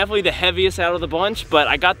definitely the heaviest out of the bunch, but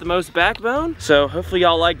I got the most backbone, so hopefully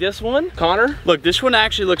y'all like this one. Connor? Look, this one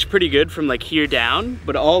actually looks pretty good from like here down,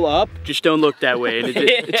 but all up, just don't look that way. And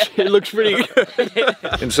it looks pretty good.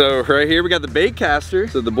 And so right here we got the bait caster.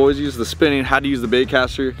 So the boys use the spinning, how to use the bait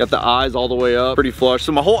caster. Got the eyes all the way up, pretty flush.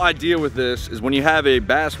 So my whole idea with this is when you have a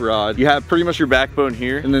bass rod, you have pretty much your backbone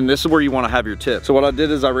here, and then this is where you want to have your tip. So what I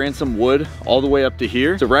did is I ran some wood all the way up to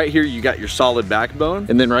here. So right here you got your solid backbone,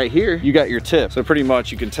 and then right here you got your tip. So pretty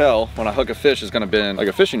much you can tell when I hook a fish, it's gonna bend like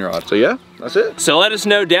a fishing rod. So yeah, that's it. So let us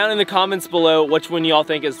know down in the comments below which one y'all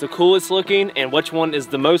think is the coolest looking and which one is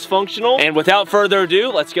the most functional. And without further ado,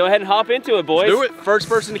 let's go ahead and hop into it, boys. Let's do it. First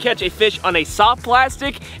person to catch a fish on a soft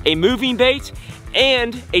plastic, a moving bait,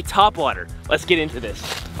 and a topwater. Let's get into this.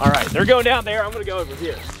 All right, they're going down there. I'm gonna go over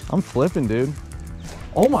here. I'm flipping, dude.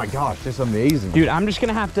 Oh my gosh, that's amazing. Dude, I'm just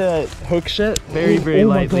gonna have to hook set very lightly. Oh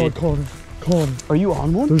my God, Connor. Are you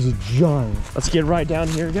on one? There's a giant. Let's get right down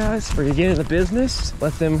here, guys. We're gonna get in the business.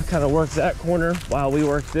 Let them kind of work that corner while we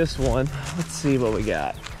work this one. Let's see what we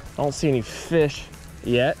got. I don't see any fish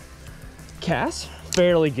yet. Cast,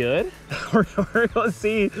 fairly good. We're gonna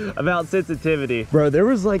see about sensitivity. Bro, there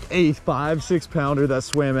was like a 5-6 pounder that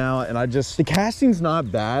swam out, and the casting's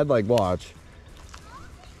not bad. Like, watch.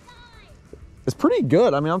 It's pretty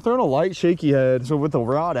good. I mean, I'm throwing a light shaky head. So with the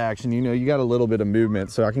rod action, you know, you got a little bit of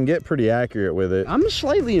movement, so I can get pretty accurate with it. I'm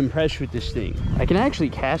slightly impressed with this thing. I can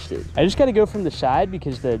actually cast it. I just got to go from the side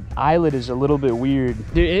because the eyelet is a little bit weird.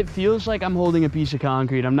 Dude, it feels like I'm holding a piece of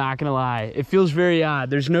concrete. I'm not gonna lie. It feels very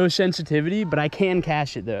odd. There's no sensitivity, but I can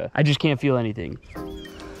cast it though. I just can't feel anything.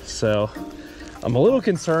 So I'm a little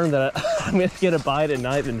concerned that I'm gonna get a bite at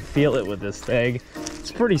night and feel it with this thing.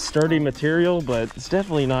 It's pretty sturdy material, but it's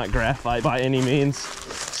definitely not graphite by any means.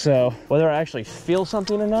 So whether I actually feel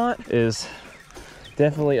something or not is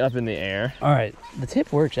definitely up in the air. All right, the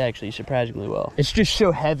tip works actually surprisingly well. It's just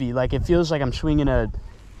so heavy, like it feels like I'm swinging a...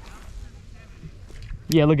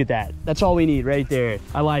 Yeah, look at that. That's all we need right there.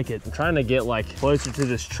 I like it. I'm trying to get like closer to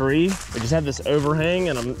this tree. We just have this overhang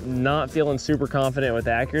and I'm not feeling super confident with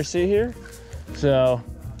accuracy here. So,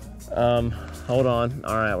 hold on.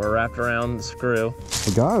 All right, we're wrapped around the screw.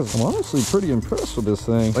 Well, guys, I'm honestly pretty impressed with this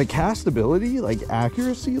thing. Like castability, like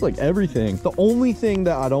accuracy, like everything. The only thing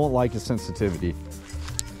that I don't like is sensitivity.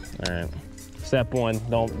 All right, step one,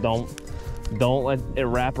 don't let it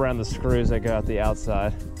wrap around the screws that go out the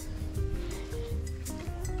outside.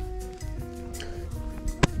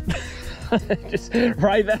 Just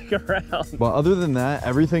right back around. But other than that,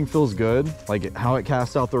 everything feels good. Like how it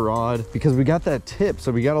casts out the rod, because we got that tip,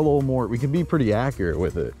 so we got a little more, we can be pretty accurate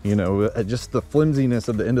with it. You know, just the flimsiness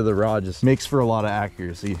of the end of the rod just makes for a lot of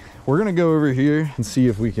accuracy. We're gonna go over here and see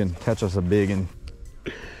if we can catch us a big one.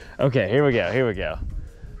 Okay, here we go.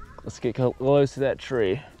 Let's get close to that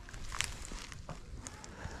tree.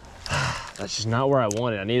 That's just not where I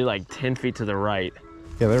want it. I need it like 10 feet to the right.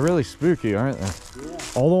 Yeah, they're really spooky, aren't they? Yeah.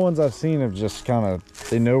 All the ones I've seen have just kind of,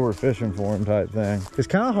 they know we're fishing for them type thing. It's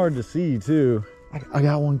kind of hard to see too. I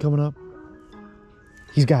got one coming up.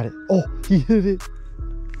 He's got it. Oh, he hit it.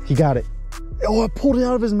 He got it. Oh, I pulled it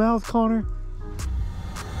out of his mouth, Connor.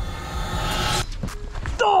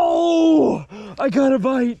 Oh, I got a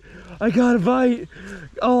bite.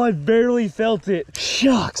 Oh, I barely felt it.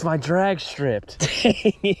 Shucks, my drag stripped.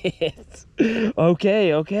 Dang it.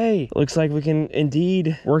 Okay. Looks like we can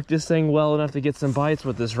indeed work this thing well enough to get some bites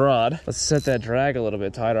with this rod. Let's set that drag a little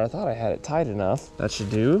bit tighter. I thought I had it tight enough. That should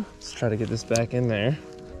do. Let's try to get this back in there.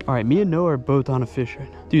 All right, me and Noah are both on a fish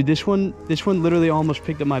right now. Dude, this one literally almost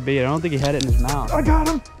picked up my bait. I don't think he had it in his mouth. I got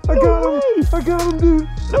him. I got him, dude.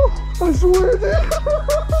 No, I swear, dude.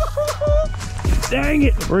 Dang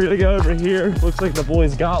it. We're gonna go over here. Looks like the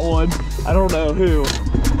boys got one. I don't know who.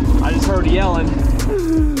 I just heard yelling.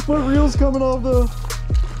 My reel's coming off though.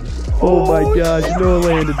 Oh my gosh, Noah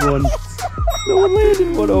landed one. Noah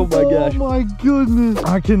landed one, oh my gosh. Oh my goodness.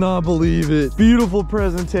 I cannot believe it. Beautiful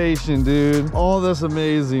presentation, dude. All this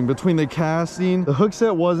amazing. Between the casting, the hook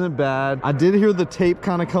set wasn't bad. I did hear the tape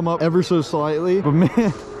kind of come up ever so slightly, but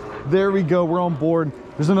man, there we go. We're on board.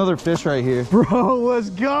 There's another fish right here. Bro, let's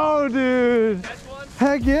go, dude.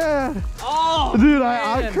 Heck yeah. Oh, dude,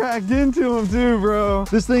 I cracked into him too, bro.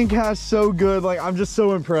 This thing casts so good. Like, I'm just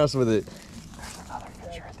so impressed with it. There's another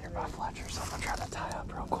fish right there by Fletcher, so I'm gonna try to tie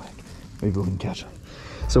up real quick. Maybe we can catch him.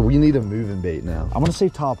 So we need a moving bait now. I'm gonna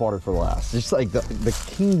save top water for last. Just like the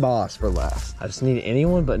king boss for last. I just need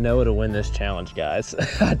anyone but Noah to win this challenge, guys.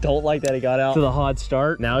 I don't like that he got out to the hot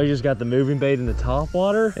start. Now he just got the moving bait in the top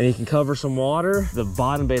water and he can cover some water. The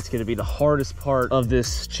bottom bait's gonna be the hardest part of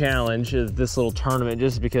this challenge, of this little tournament,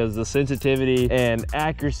 just because the sensitivity and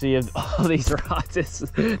accuracy of all these rods is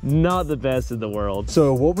not the best in the world.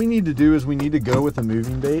 So what we need to do is we need to go with a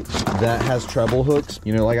moving bait that has treble hooks.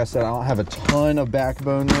 You know, like I said, I don't have a ton of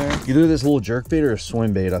backbone there. Either this little jerk bait or a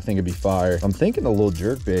swim bait, I think it'd be fire. I'm thinking a little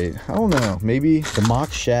jerk bait. I don't know, maybe the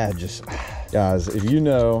mock shad. Just, guys, if you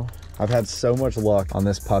know, I've had so much luck on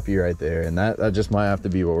this puppy right there, and that just might have to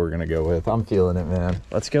be what we're gonna go with. I'm feeling it, man.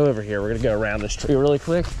 Let's go over here. We're gonna go around this tree really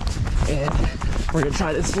quick, and we're gonna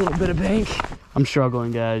try this little bit of bank. I'm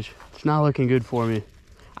struggling, guys. It's not looking good for me.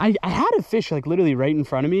 I had a fish like literally right in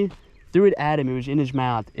front of me, threw it at him, it was in his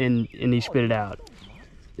mouth, and he spit it out.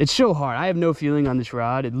 It's so hard. I have no feeling on this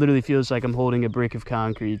rod. It literally feels like I'm holding a brick of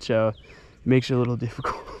concrete, so it makes it a little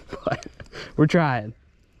difficult, but we're trying.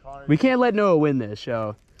 We can't let Noah win this,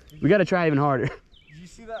 so we got to try even harder. Did you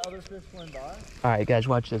see that other fish flying by? All right, guys,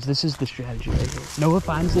 watch this. This is the strategy right here. Noah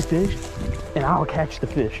finds the fish, and I'll catch the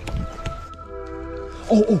fish.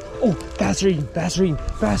 Oh, bass reading.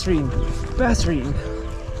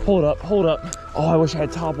 Hold up. Oh, I wish I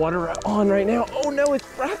had top water on right now. Oh no, it's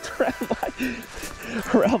wrapped around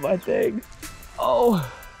my thing. Oh,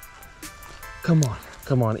 come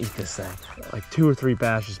on, eat this thing. Like 2 or 3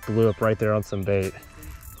 bass just blew up right there on some bait.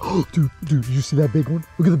 Oh, dude, did you see that big one?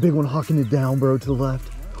 Look at the big one hawking it down, bro, to the left.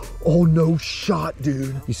 Oh, no shot,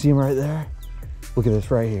 dude. You see him right there? Look at this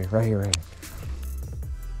right here.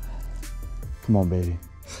 Come on, baby.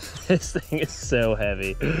 This thing is so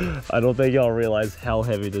heavy. I don't think y'all realize how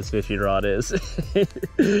heavy this fishing rod is.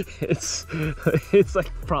 it's like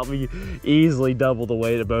probably easily double the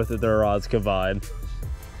weight of both of their rods combined.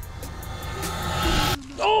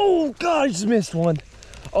 Oh God, I just missed one.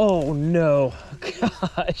 Oh no,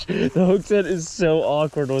 gosh. The hook set is so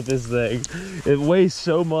awkward with this thing. It weighs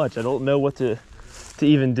so much. I don't know what to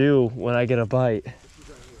even do when I get a bite.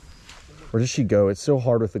 Where does she go? It's so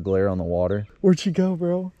hard with the glare on the water. Where'd she go,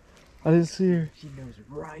 bro? I didn't see her. She knows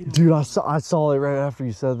right. Dude, I saw it right after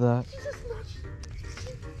you said that.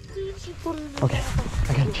 Okay,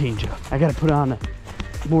 I gotta change up. I gotta put on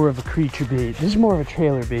more of a creature bait. This is more of a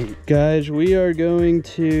trailer bait. Guys, we are going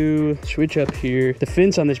to switch up here. The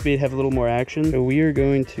fins on this bait have a little more action, so we are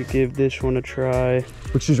going to give this one a try.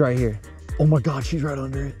 But she's right here. Oh my God, she's right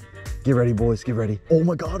under it. Get ready, boys, get ready. Oh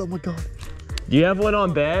my God, oh my God. Do you have one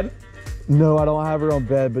on bed? No, I don't have her on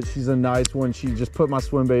bed, but she's a nice one. She just put my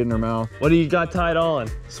swim bait in her mouth. What do you got tied on?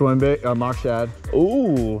 Swim bait, mock shad.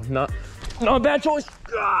 Ooh, not a bad choice.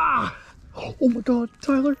 Ah! Oh my God,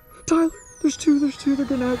 Tyler, there's two, they're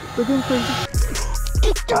going crazy.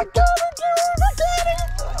 I got it, dude, I got it.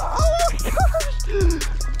 Oh my gosh.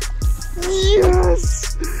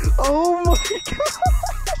 Yes. Oh my gosh.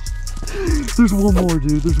 There's one more,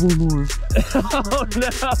 dude, there's one more. Oh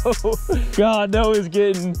no. God, Noah's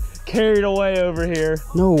getting carried away over here.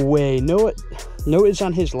 No way. Noah's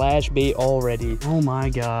on his last bait already. Oh my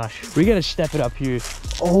gosh. We gotta step it up here.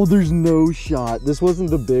 Oh, there's no shot. This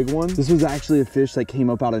wasn't the big one. This was actually a fish that came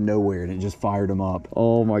up out of nowhere and it just fired him up.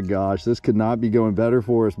 Oh my gosh, this could not be going better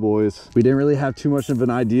for us, boys. We didn't really have too much of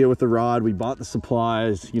an idea with the rod. We bought the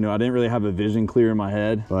supplies. You know, I didn't really have a vision clear in my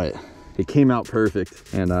head, but it came out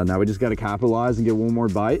perfect. And now we just got to capitalize and get one more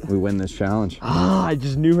bite. We win this challenge. Ah, I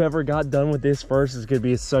just knew whoever got done with this first is going to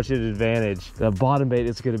be such an advantage. The bottom bait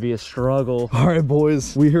is going to be a struggle. All right,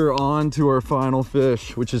 boys, we are on to our final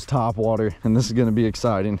fish, which is top water. And this is going to be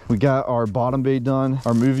exciting. We got our bottom bait done,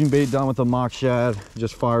 our moving bait done with the mock shad.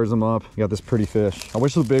 Just fires them up. We got this pretty fish. I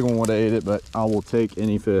wish the big one would have ate it, but I will take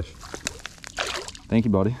any fish. Thank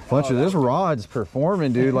you, buddy. Fletcher, this rod's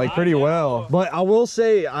performing, dude, like pretty well. But I will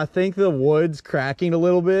say, I think the wood's cracking a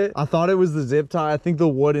little bit. I thought it was the zip tie. I think the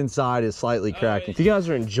wood inside is slightly cracking. If you guys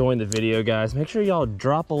are enjoying the video, guys, make sure y'all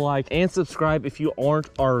drop a like and subscribe if you aren't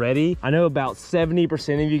already. I know about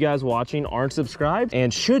 70% of you guys watching aren't subscribed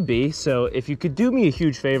and should be. So if you could do me a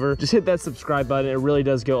huge favor, just hit that subscribe button. It really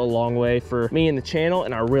does go a long way for me and the channel,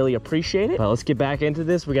 and I really appreciate it. But let's get back into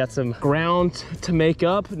this. We got some ground to make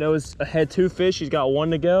up. Noah's ahead 2 fish. He's got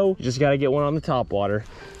 1 to go. You just got to get one on the top water.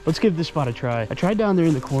 Let's give this spot a try. I tried down there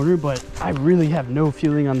in the corner, but I really have no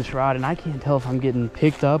feeling on this rod, and I can't tell if I'm getting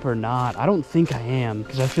picked up or not. I don't think I am,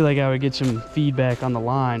 because I feel like I would get some feedback on the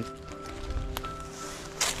line.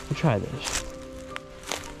 I'll try this.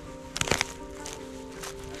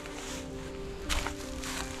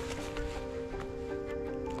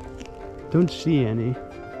 Don't see any,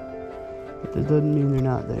 but that doesn't mean they're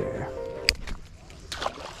not there.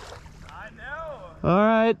 All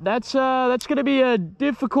right, that's gonna be a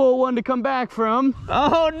difficult one to come back from.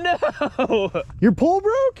 Oh no! Your pole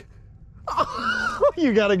broke? Oh,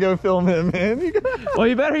 you gotta go film him, man. Well,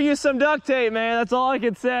 you better use some duct tape, man. That's all I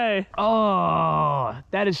can say. Oh,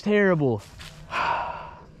 that is terrible.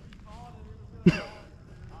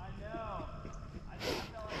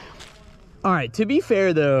 All right, to be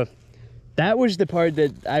fair though, that was the part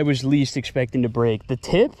that I was least expecting to break. The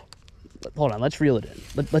tip, hold on, let's reel it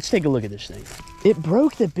in. Let's take a look at this thing. It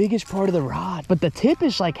broke the biggest part of the rod, but the tip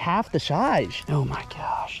is like half the size. Oh my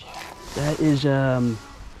gosh, dude. That is,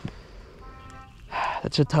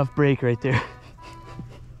 that's a tough break right there.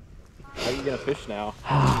 How are you gonna fish now?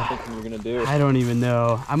 What are you thinking you're gonna do? I don't even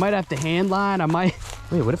know. I might have to hand line, wait,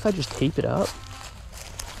 what if I just tape it up?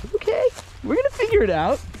 Okay, we're gonna figure it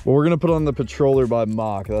out. Well, we're gonna put on the Patroller by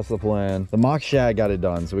Mock. That's the plan. The Mock shad got it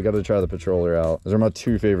done, so we got to try the Patroller out. Those are my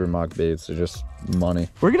 2 favorite mock baits. They're just money.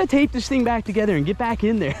 We're gonna tape this thing back together and get back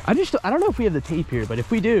in there. I don't know if we have the tape here, but if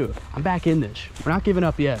we do, I'm back in this. We're not giving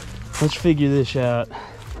up yet. Let's figure this out.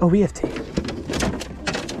 Oh, we have tape.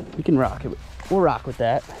 We can rock it. We'll rock with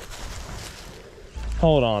that.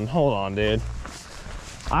 Hold on, dude.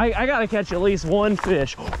 I gotta catch at least 1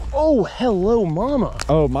 fish. Oh, hello, mama.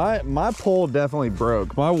 Oh, my pole definitely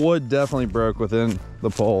broke. My wood definitely broke within the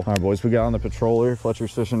pole. All right, boys, we got on the Patroller.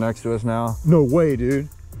 Fletcher's fishing next to us now. No way, dude.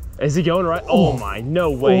 Is he going right? Oh my,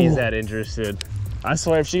 no way he's that interested. I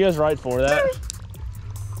swear, if she goes right for that.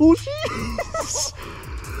 Oh, she is.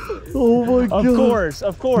 Oh my God.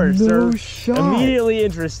 Of course. No They're shot. Immediately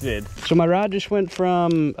interested. So my rod just went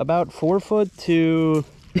from about 4 foot to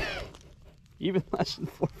even less than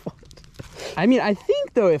 4 foot. I mean, I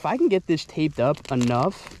think though, if I can get this taped up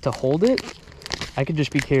enough to hold it, I could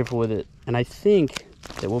just be careful with it. And I think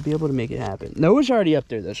that we'll be able to make it happen. Noah's already up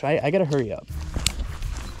there though, so I gotta hurry up.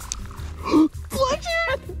 Fletcher!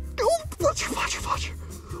 Oh,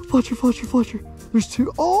 Fletcher. There's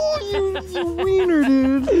two. Oh, you wiener,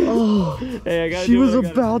 dude. Oh, hey, she was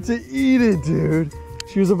about to eat it, dude.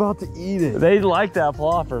 She was about to eat it. They like that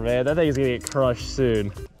plopper, man. That thing's gonna get crushed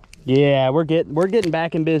soon. Yeah, we're getting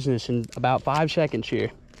back in business in about 5 seconds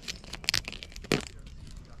here.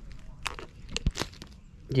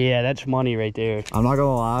 Yeah, that's money right there. I'm not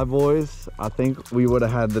gonna lie, boys. I think we would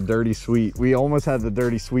have had the dirty sweep. We almost had the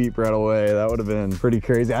dirty sweep right away. That would have been pretty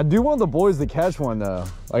crazy. I do want the boys to catch one though.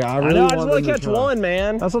 Like I really just want to catch one,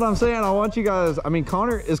 man. That's what I'm saying. I want you guys. I mean,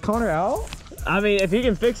 is Connor out? I mean, if he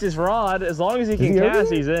can fix his rod, as long as he can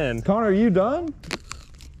cast, he's in. Connor, are you done?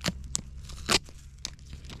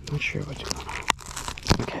 Not sure what's going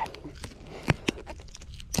on. Okay.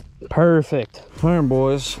 Perfect. All right,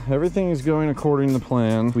 boys, everything is going according to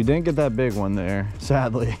plan. We didn't get that big one there,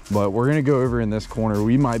 sadly, but we're gonna go over in this corner.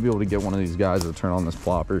 We might be able to get one of these guys to turn on this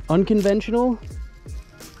plopper. Unconventional?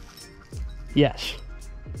 Yes.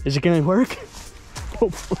 Is it gonna work?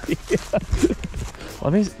 Hopefully.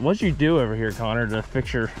 What'd you do over here, Connor, to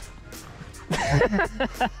fix your...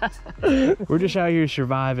 We're just out here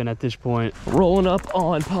surviving at this point. Rolling up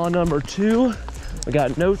on pond number 2. We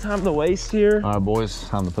got no time to waste here. All right, boys,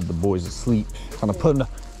 time to put the boys to sleep. Time to put them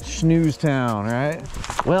to snooze town, right?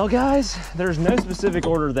 Well, guys, there's no specific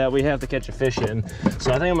order that we have to catch a fish in.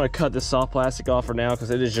 So I think I'm gonna cut this soft plastic off for now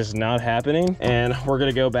because it is just not happening. And we're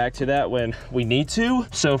gonna go back to that when we need to.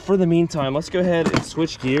 So for the meantime, let's go ahead and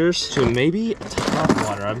switch gears to maybe top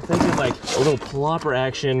water. I'm thinking like a little plopper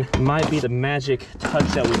action might be the magic touch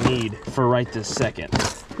that we need for right this second.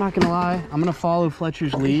 Not gonna lie, I'm gonna follow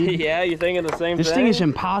Fletcher's lead. Yeah, you're thinking the same thing? This thing is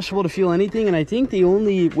impossible to feel anything, and I think the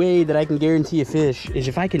only way that I can guarantee a fish is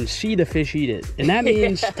if I can see the fish eat it, and that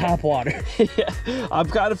means top water. Yeah, I'm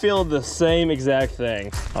kind of feeling the same exact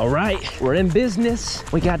thing. All right, we're in business.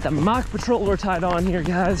 We got the mock patroller tied on here,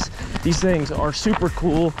 guys. These things are super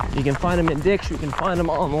cool. You can find them in Dick's, you can find them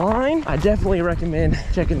online. I definitely recommend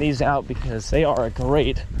checking these out because they are a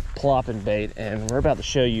great plopping bait, and we're about to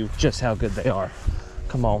show you just how good they are.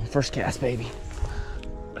 Come on, first cast, baby.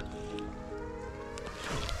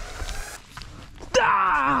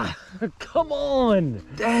 Ah! Come on!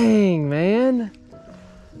 Dang, man.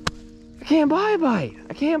 I can't buy a bite.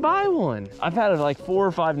 I can't buy one. I've had like 4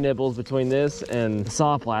 or 5 nibbles between this and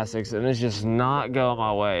soft plastics, and it's just not going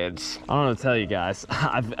my way. I don't know what to tell you guys.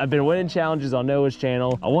 I've been winning challenges on Noah's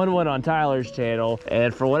channel. I won one on Tyler's channel,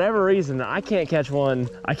 and for whatever reason, I can't catch one.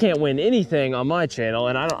 I can't win anything on my channel,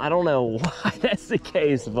 and I don't know why that's the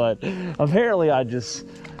case, but apparently I just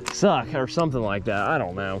suck or something like that. I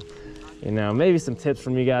don't know. You know, maybe some tips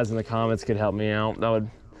from you guys in the comments could help me out.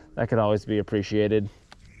 That could always be appreciated.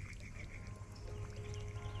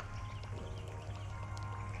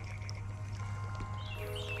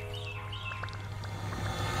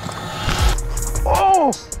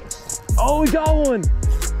 Oh, we got one.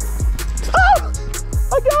 Oh,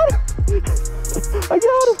 I got him. I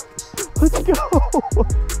got him. Let's go.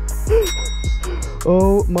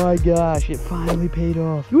 Oh my gosh, it finally paid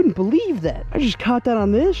off. You wouldn't believe that. I just caught that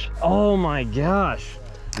on this. Oh my gosh.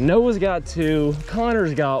 Noah's got 2,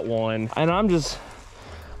 Connor's got 1, and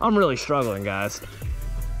I'm really struggling, guys.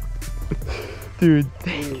 Dude,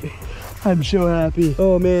 thank you. I'm so happy.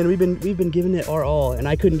 Oh man, we've been giving it our all, and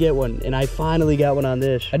I couldn't get one, and I finally got one on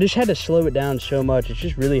this. I just had to slow it down so much. It's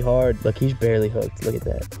just really hard. Look, he's barely hooked. Look at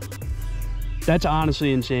that. That's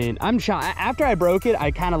honestly insane. I'm shocked. After I broke it,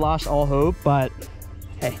 I kind of lost all hope, but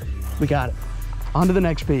hey, we got it. On to the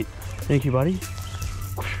next bait. Thank you, buddy.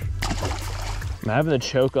 I'm having to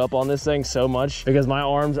choke up on this thing so much because my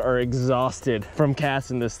arms are exhausted from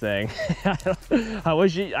casting this thing. I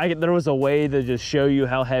wish there was a way to just show you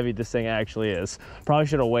how heavy this thing actually is. Probably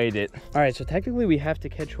should have weighed it. All right, so technically we have to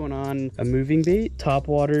catch one on a moving bait, top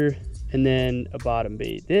water, and then a bottom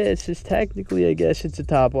bait. This is technically, I guess it's a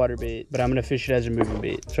top water bait, but I'm gonna fish it as a moving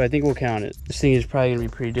bait. So I think we'll count it. This thing is probably gonna be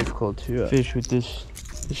pretty difficult to fish with this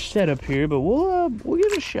setup here, but we'll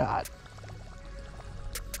give it a shot.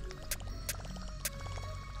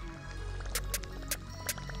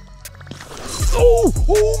 Oh,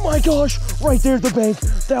 Oh my gosh, right there at the bank.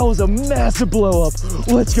 That was a massive blow up.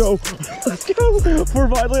 Let's go. Let's go. We're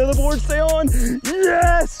finally on the board. Stay on.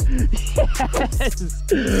 Yes.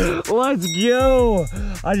 Yes. Let's go.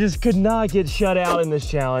 I just could not get shut out in this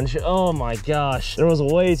challenge. Oh my gosh. There was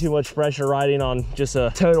way too much pressure riding on just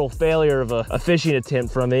a total failure of a fishing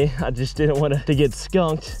attempt from me. I just didn't want to get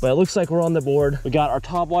skunked. But it looks like we're on the board. We got our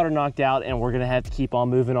top water knocked out and we're gonna have to keep on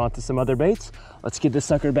moving on to some other baits. Let's get this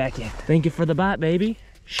sucker back in. Thank you for the bite, baby.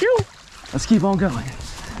 Shoo. Let's keep on going.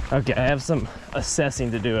 Okay, I have some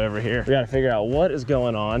assessing to do over here. We gotta figure out what is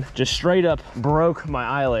going on. Just straight up broke my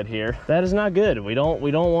eyelet here. That is not good. We don't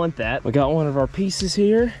want that. We got one of our pieces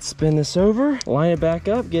here. Spin this over, line it back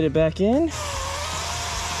up, get it back in.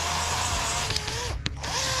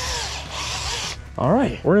 All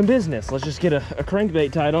right, we're in business. Let's just get a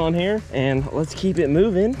crankbait tied on here and let's keep it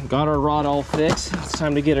moving. Got our rod all fixed. It's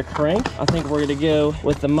time to get a crank. I think we're gonna go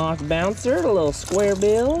with the mock bouncer, a little square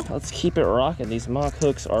bill. Let's keep it rocking. These mock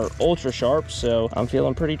hooks are ultra sharp, so I'm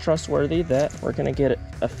feeling pretty trustworthy that we're gonna get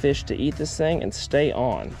a fish to eat this thing and stay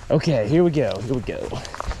on. Okay, here we go, here we go.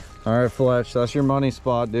 All right, Fletch, that's your money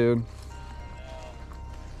spot, dude.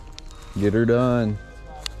 Get her done.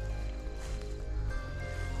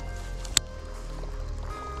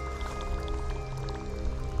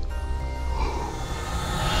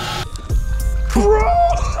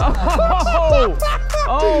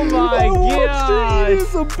 Oh my gosh!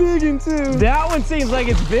 It's a big one too. That one seems like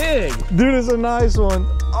it's big. Dude, it's a nice one.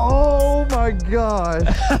 Oh my gosh.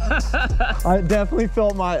 I definitely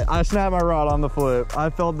felt I snapped my rod on the flip. I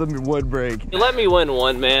felt the wood break. You let me win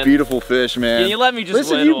one, man. Beautiful fish, man. Yeah, you let me just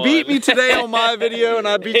Listen, win you one. beat me today on my video and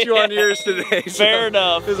I beat you on yours today. So Fair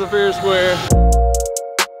enough. it's a fair square.